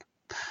Iran,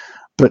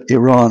 but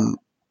Iran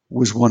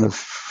was one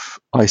of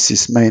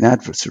ISIS' main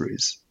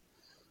adversaries.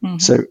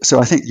 Mm-hmm. So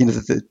I think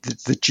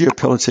the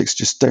geopolitics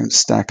just don't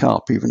stack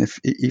up, even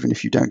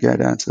if you don't go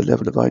down to the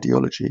level of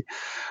ideology.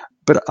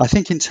 But I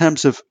think in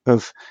terms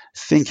of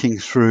thinking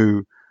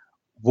through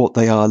what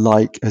they are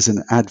like as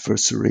an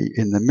adversary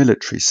in the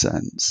military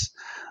sense,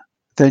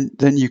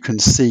 then you can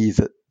see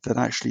that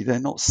actually they're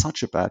not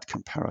such a bad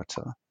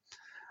comparator.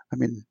 I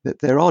mean,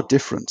 there are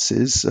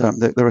differences.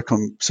 There are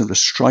sort of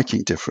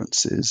striking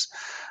differences.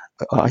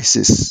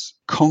 ISIS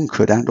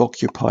conquered and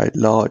occupied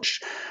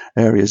large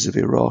areas of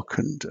Iraq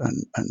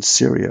and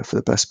Syria for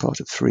the best part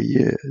of 3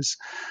 years,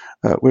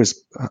 whereas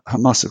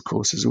Hamas, of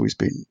course, has always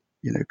been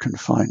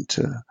confined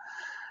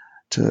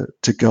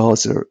to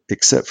Gaza,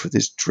 except for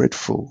this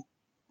dreadful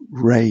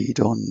raid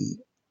on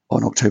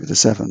October the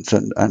 7th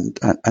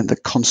and the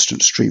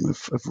constant stream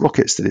of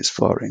rockets that it's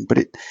firing.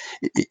 But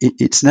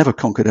it's never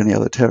conquered any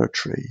other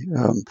territory,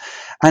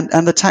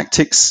 and the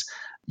tactics.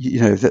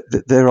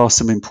 There are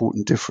some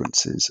important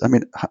differences. I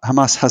mean,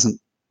 Hamas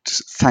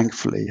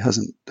thankfully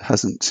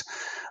hasn't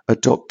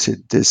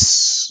adopted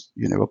this,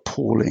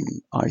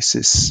 appalling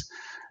ISIS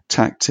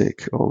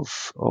tactic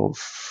of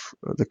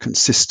the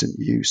consistent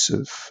use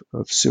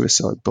of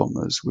suicide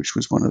bombers, which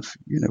was one of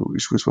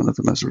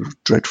the most sort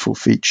of dreadful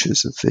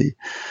features of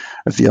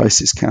the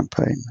ISIS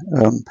campaign.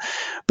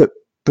 But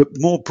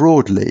more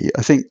broadly,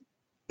 I think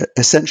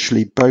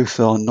essentially both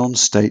are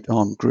non-state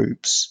armed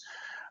groups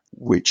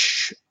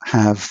which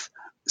have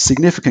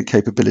significant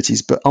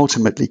capabilities, but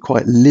ultimately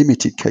quite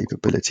limited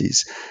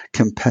capabilities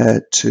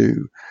compared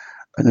to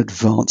an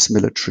advanced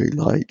military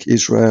like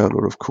Israel,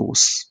 or of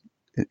course,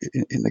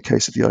 in the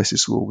case of the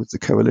ISIS war, with the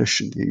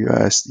coalition, the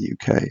US, the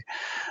UK.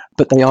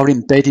 But they are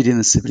embedded in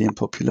the civilian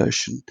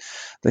population.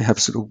 They have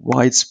sort of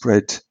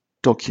widespread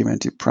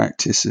documented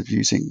practice of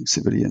using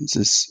civilians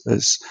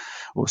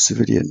or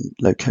civilian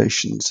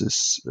locations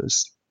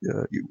as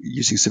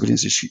using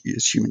civilians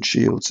as human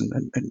shields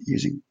and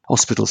using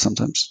hospitals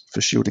sometimes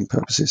for shielding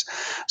purposes.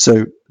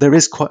 So there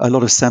is quite a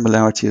lot of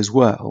similarity as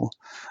well,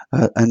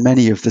 and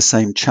many of the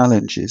same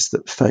challenges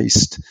that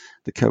faced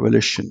the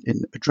coalition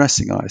in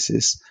addressing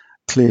ISIS,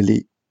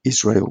 clearly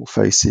Israel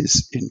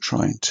faces in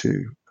trying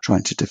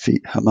to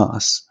defeat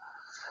Hamas.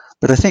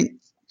 But I think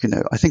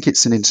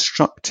it's an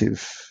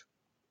instructive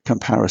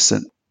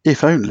comparison,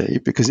 if only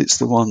because it's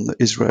the one that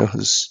Israel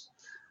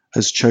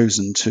has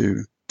chosen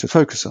to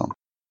focus on.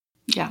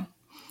 Yeah.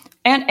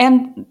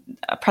 And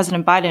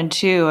President Biden,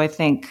 too, I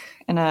think,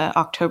 in an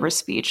October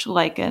speech,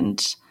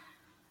 likened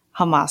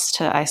Hamas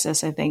to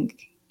ISIS. I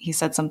think he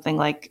said something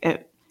like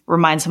it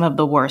reminds him of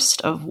the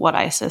worst of what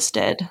ISIS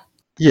did.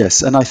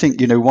 Yes, and I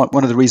think,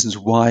 one of the reasons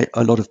why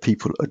a lot of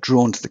people are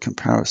drawn to the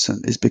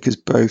comparison is because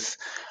both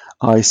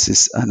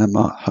ISIS and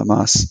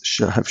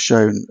Hamas have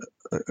shown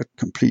a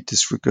complete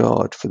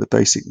disregard for the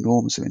basic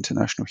norms of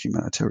international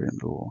humanitarian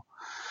law.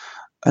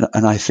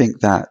 And I think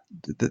that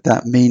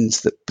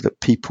means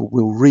that people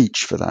will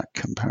reach for that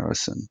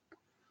comparison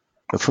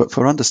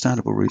for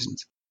understandable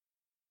reasons.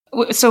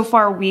 So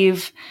far,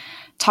 we've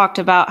talked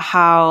about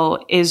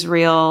how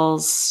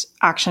Israel's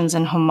actions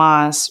in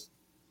Hamas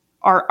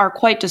are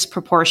quite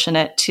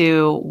disproportionate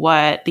to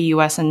what the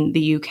US and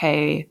the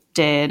UK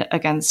did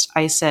against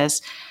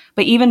ISIS.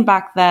 But even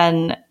back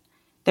then,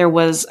 there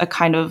was a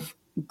kind of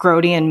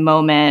Grotian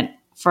moment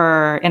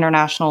for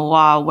international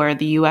law where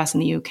the US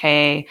and the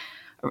UK,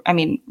 I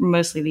mean,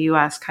 mostly the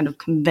US, kind of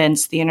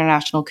convinced the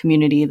international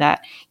community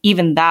that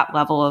even that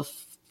level of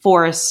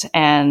force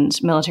and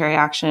military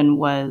action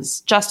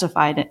was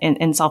justified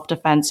in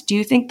self-defense. Do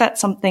you think that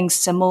something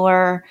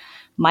similar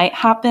might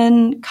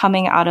happen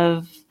coming out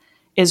of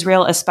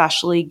Israel,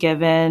 especially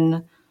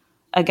given,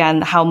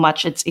 again, how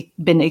much it's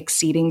been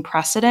exceeding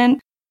precedent?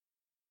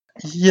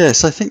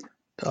 Yes, I think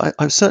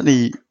I've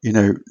certainly,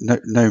 know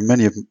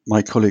many of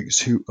my colleagues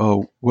who are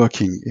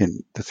working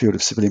in the field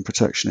of civilian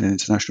protection and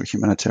international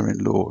humanitarian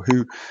law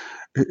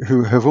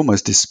who have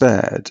almost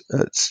despaired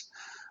at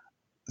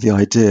the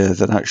idea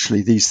that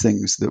actually these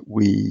things that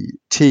we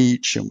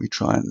teach and we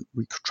try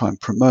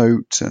and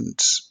promote and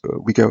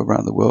we go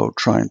around the world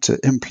trying to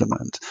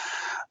implement,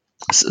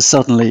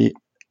 suddenly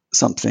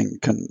something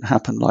can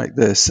happen like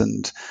this,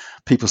 and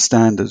people's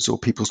standards or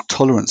people's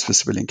tolerance for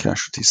civilian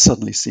casualties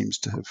suddenly seems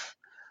to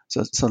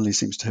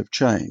have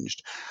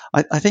changed.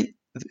 I think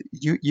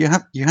you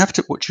have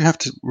to what you have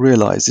to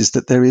realize is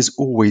that there has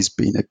always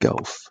been a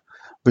gulf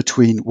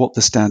between what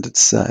the standards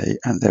say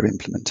and their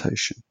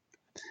implementation.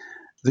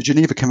 The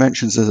Geneva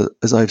Conventions,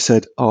 as I've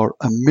said, are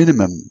a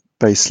minimum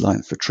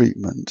baseline for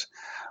treatment,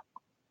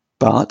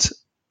 but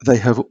they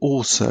have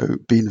also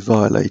been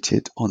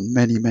violated on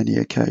many, many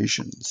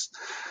occasions.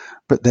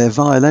 But their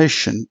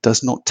violation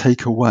does not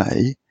take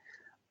away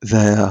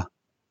the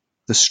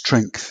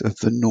strength of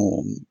the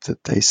norm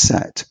that they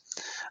set.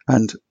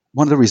 And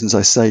one of the reasons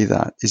I say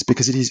that is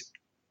because it is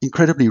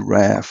incredibly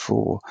rare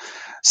for,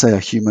 say, a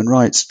human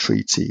rights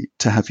treaty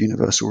to have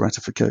universal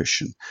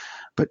ratification.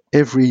 But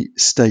every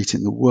state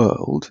in the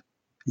world,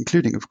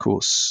 including, of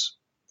course,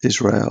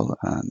 Israel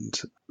and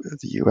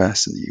the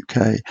US and the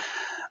UK,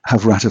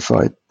 have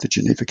ratified the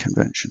Geneva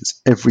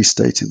Conventions. Every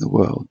state in the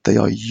world, they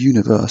are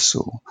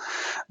universal.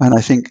 And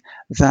I think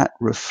that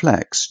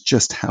reflects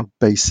just how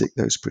basic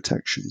those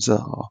protections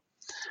are.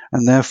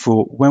 And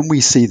therefore, when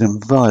we see them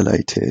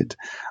violated,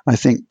 I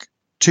think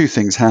two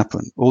things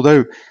happen.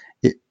 Although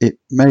it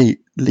may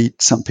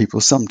lead some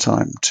people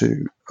sometime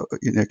to,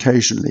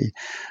 occasionally,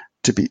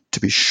 to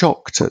be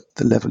shocked at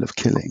the level of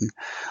killing,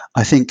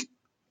 I think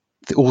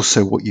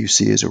also what you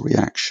see is a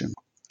reaction.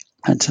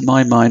 And to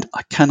my mind,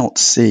 I cannot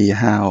see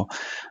how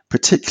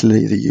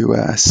particularly the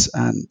US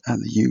and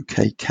the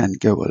UK can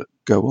go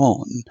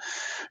on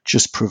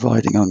just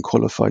providing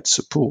unqualified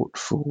support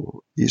for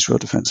the Israel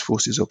Defense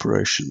Forces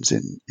operations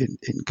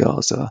in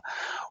Gaza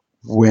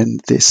when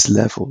this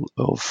level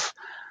of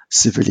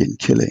civilian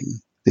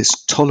killing,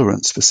 this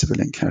tolerance for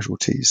civilian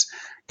casualties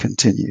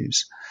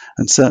continues.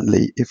 And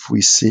certainly if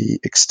we see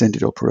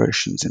extended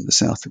operations in the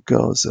south of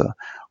Gaza,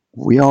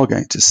 we are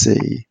going to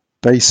see,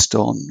 based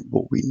on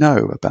what we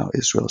know about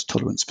Israel's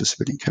tolerance for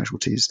civilian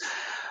casualties,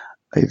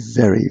 a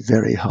very,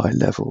 very high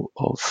level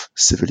of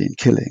civilian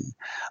killing.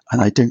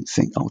 And I don't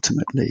think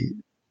ultimately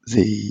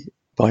the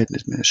Biden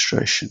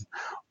administration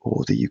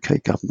or the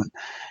UK government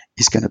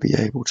is going to be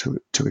able to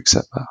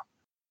accept that.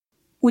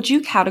 Would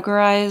you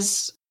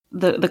categorize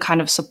the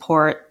kind of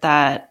support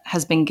that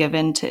has been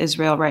given to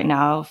Israel right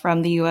now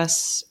from the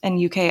US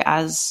and UK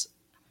as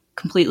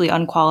completely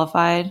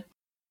unqualified?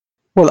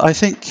 Well, I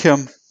think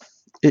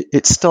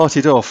it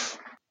started off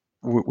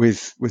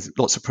with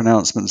lots of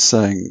pronouncements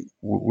saying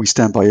we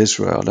stand by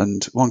Israel,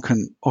 and one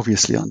can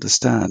obviously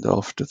understand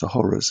after the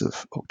horrors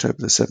of October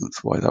the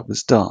 7th why that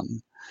was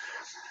done.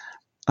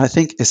 I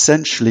think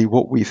essentially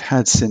what we've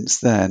had since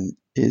then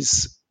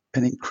is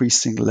an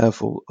increasing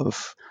level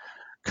of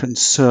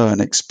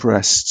concern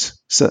expressed,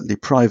 certainly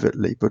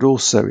privately, but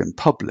also in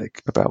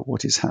public, about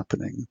what is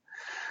happening.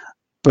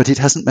 But it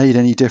hasn't made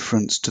any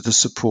difference to the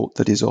support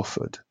that is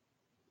offered.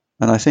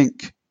 And I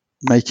think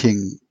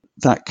making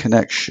that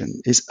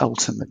connection is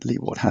ultimately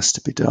what has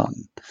to be done.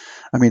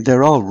 I mean,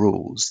 there are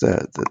rules.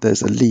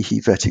 There's a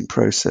Leahy vetting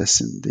process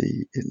in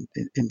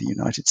the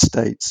United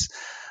States.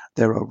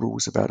 There are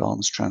rules about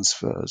arms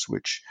transfers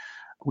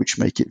which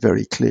make it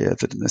very clear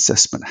that an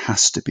assessment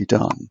has to be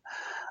done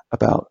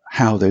about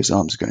how those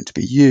arms are going to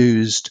be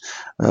used,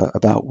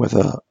 about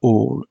whether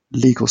all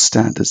legal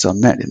standards are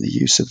met in the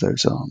use of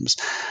those arms.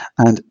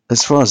 And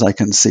as far as I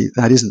can see,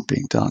 that isn't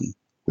being done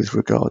with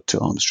regard to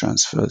arms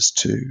transfers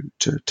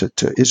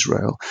to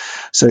Israel.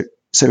 So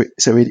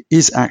it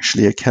is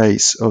actually a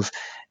case of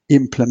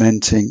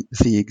implementing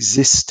the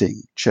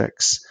existing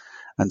checks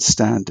and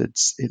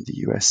standards in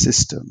the US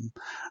system.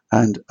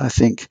 And I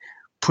think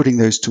putting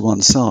those to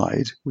one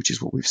side, which is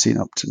what we've seen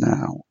up to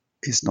now,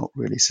 is not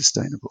really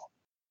sustainable.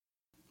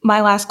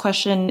 My last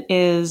question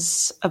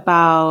is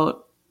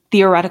about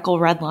theoretical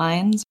red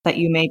lines that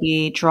you may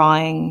be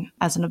drawing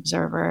as an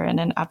observer and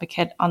an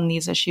advocate on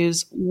these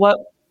issues. What,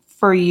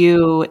 for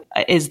you,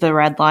 is the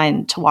red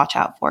line to watch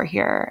out for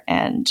here,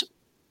 and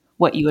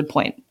what you would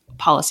point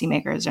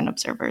policymakers and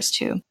observers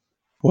to?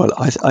 Well,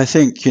 I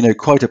think,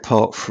 quite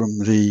apart from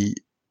the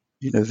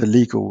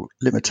legal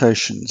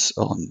limitations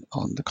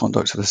on the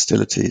conduct of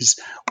hostilities,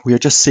 we are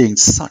just seeing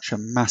such a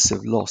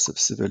massive loss of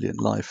civilian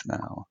life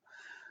now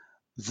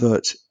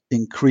that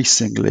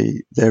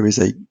increasingly there is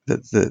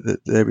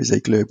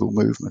a global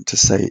movement to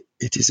say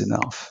it is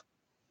enough,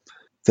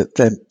 that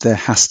there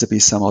has to be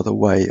some other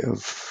way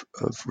of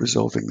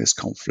resolving this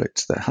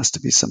conflict. There has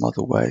to be some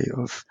other way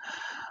of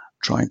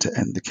trying to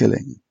end the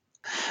killing.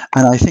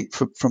 And I think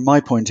from my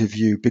point of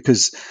view,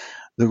 because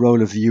the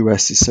role of the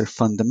US is so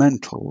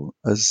fundamental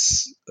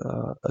as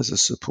a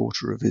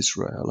supporter of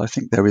Israel, I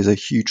think there is a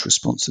huge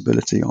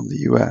responsibility on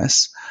the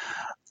US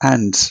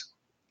and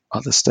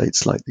other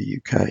states like the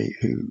UK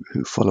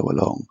who follow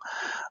along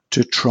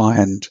to try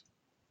and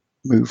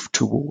move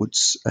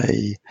towards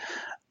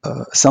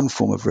some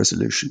form of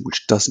resolution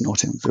which does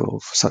not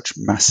involve such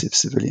massive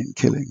civilian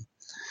killing.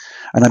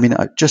 And I mean,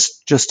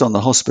 just on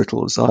the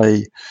hospitals,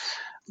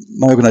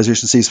 my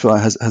organisation Ceasefire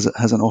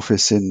has an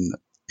office in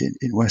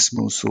West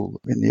Mosul,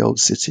 in the old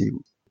city,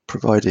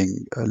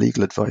 providing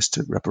legal advice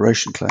to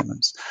reparation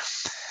claimants.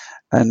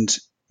 And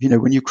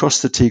when you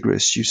cross the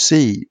Tigris, you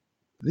see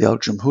the Al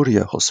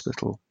Jamhuriya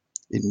hospital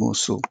in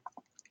Mosul.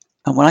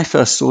 And when I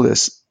first saw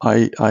this,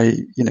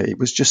 it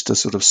was just a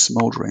sort of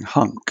smouldering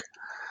hunk,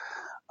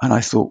 and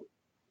I thought,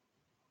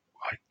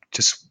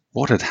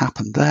 what had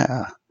happened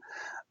there?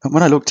 And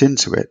when I looked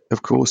into it,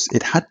 of course,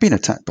 it had been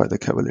attacked by the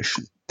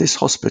coalition. This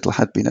hospital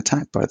had been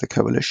attacked by the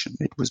coalition.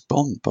 It was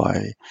bombed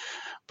by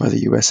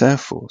the US Air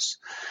Force.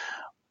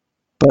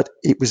 But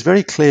it was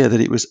very clear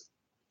that it was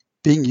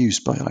being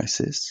used by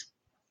ISIS,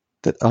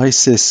 that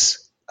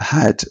ISIS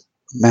had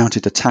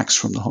mounted attacks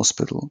from the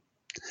hospital,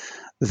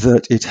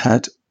 that it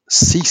had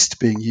ceased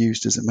being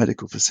used as a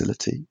medical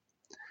facility,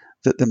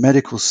 that the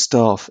medical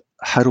staff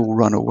had all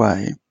run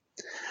away,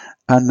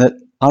 and that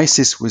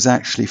ISIS was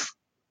actually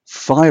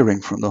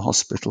firing from the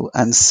hospital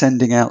and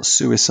sending out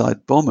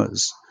suicide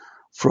bombers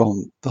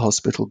from the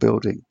hospital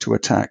building to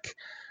attack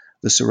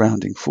the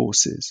surrounding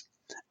forces.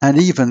 And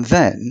even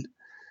then,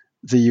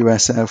 the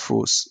US Air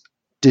Force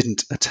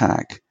didn't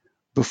attack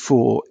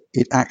before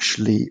it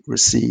actually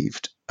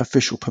received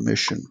official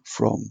permission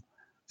from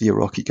the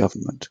Iraqi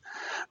government,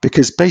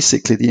 because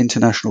basically the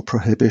international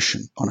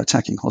prohibition on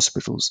attacking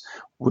hospitals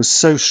was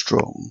so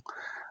strong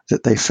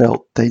that they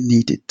felt they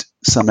needed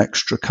some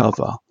extra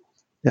cover,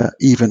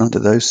 even under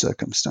those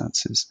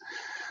circumstances.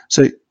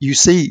 So you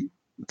see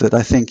that,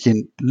 I think,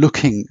 in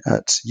looking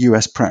at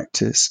US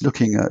practice,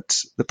 looking at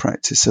the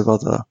practice of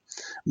other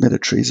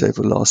militaries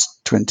over the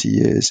last 20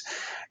 years,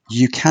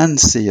 you can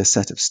see a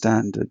set of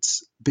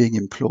standards being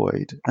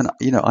employed. And,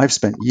 I've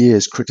spent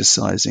years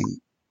criticizing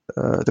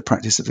the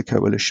practice of the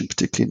coalition,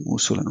 particularly in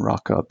Mosul and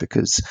Raqqa,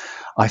 because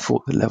I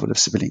thought the level of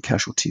civilian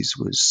casualties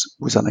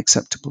was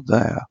unacceptable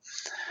there.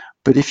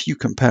 But if you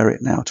compare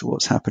it now to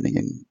what's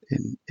happening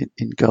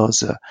in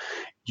Gaza,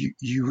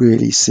 you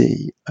really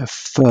see a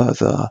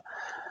further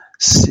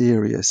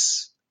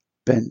serious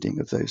bending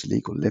of those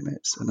legal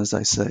limits, and, as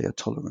I say, a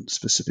tolerance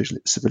for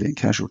civilian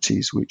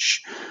casualties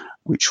which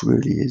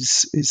really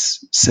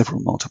is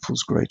several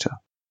multiples greater.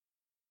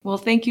 Well,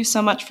 thank you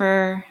so much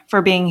for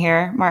being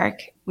here,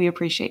 Mark. We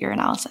appreciate your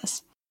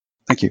analysis.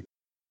 Thank you.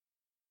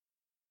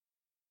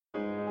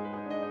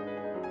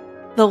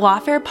 The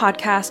Lawfare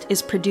podcast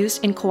is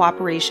produced in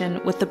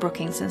cooperation with the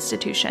Brookings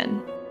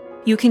Institution.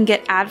 You can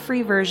get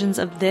ad-free versions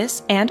of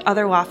this and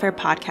other Lawfare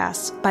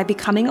podcasts by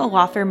becoming a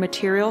Lawfare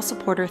material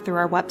supporter through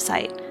our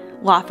website,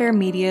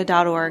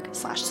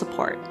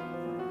 lawfaremedia.org/support.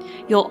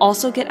 You'll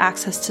also get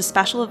access to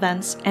special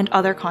events and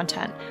other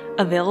content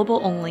available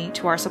only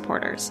to our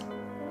supporters.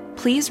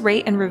 Please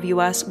rate and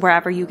review us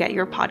wherever you get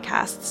your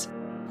podcasts.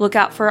 Look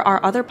out for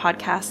our other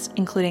podcasts,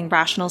 including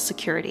Rational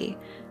Security,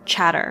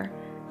 Chatter,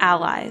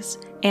 Allies,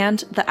 and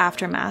The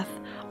Aftermath,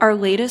 our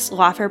latest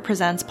Lawfare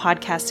Presents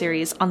podcast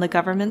series on the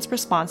government's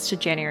response to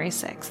January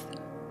 6th.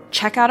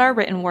 Check out our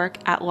written work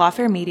at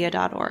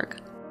lawfaremedia.org.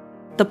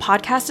 The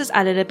podcast is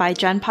edited by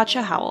Jen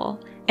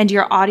Pacha-Howell, and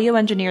your audio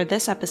engineer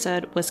this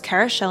episode was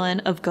Kara Schillen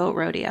of Goat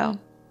Rodeo.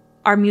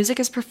 Our music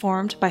is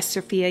performed by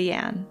Sophia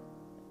Yan.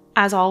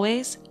 As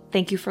always,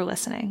 thank you for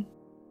listening.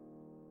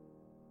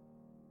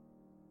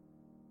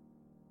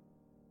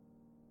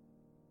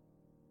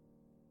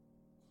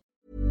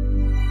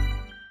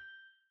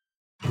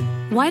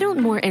 Why don't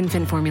more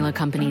infant formula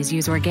companies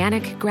use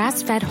organic,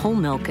 grass-fed whole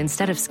milk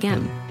instead of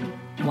skim?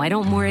 Why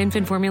don't more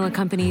infant formula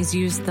companies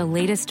use the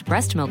latest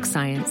breast milk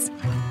science?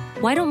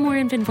 Why don't more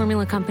infant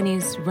formula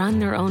companies run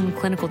their own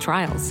clinical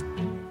trials?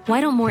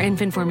 Why don't more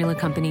infant formula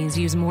companies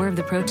use more of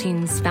the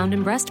proteins found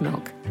in breast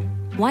milk?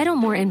 Why don't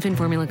more infant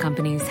formula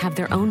companies have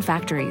their own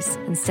factories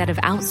instead of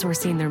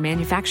outsourcing their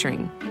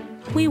manufacturing?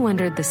 We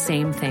wondered the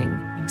same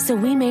thing. So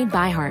we made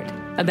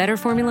ByHeart, a better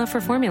formula for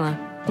formula.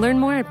 Learn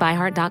more at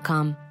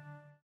byheart.com.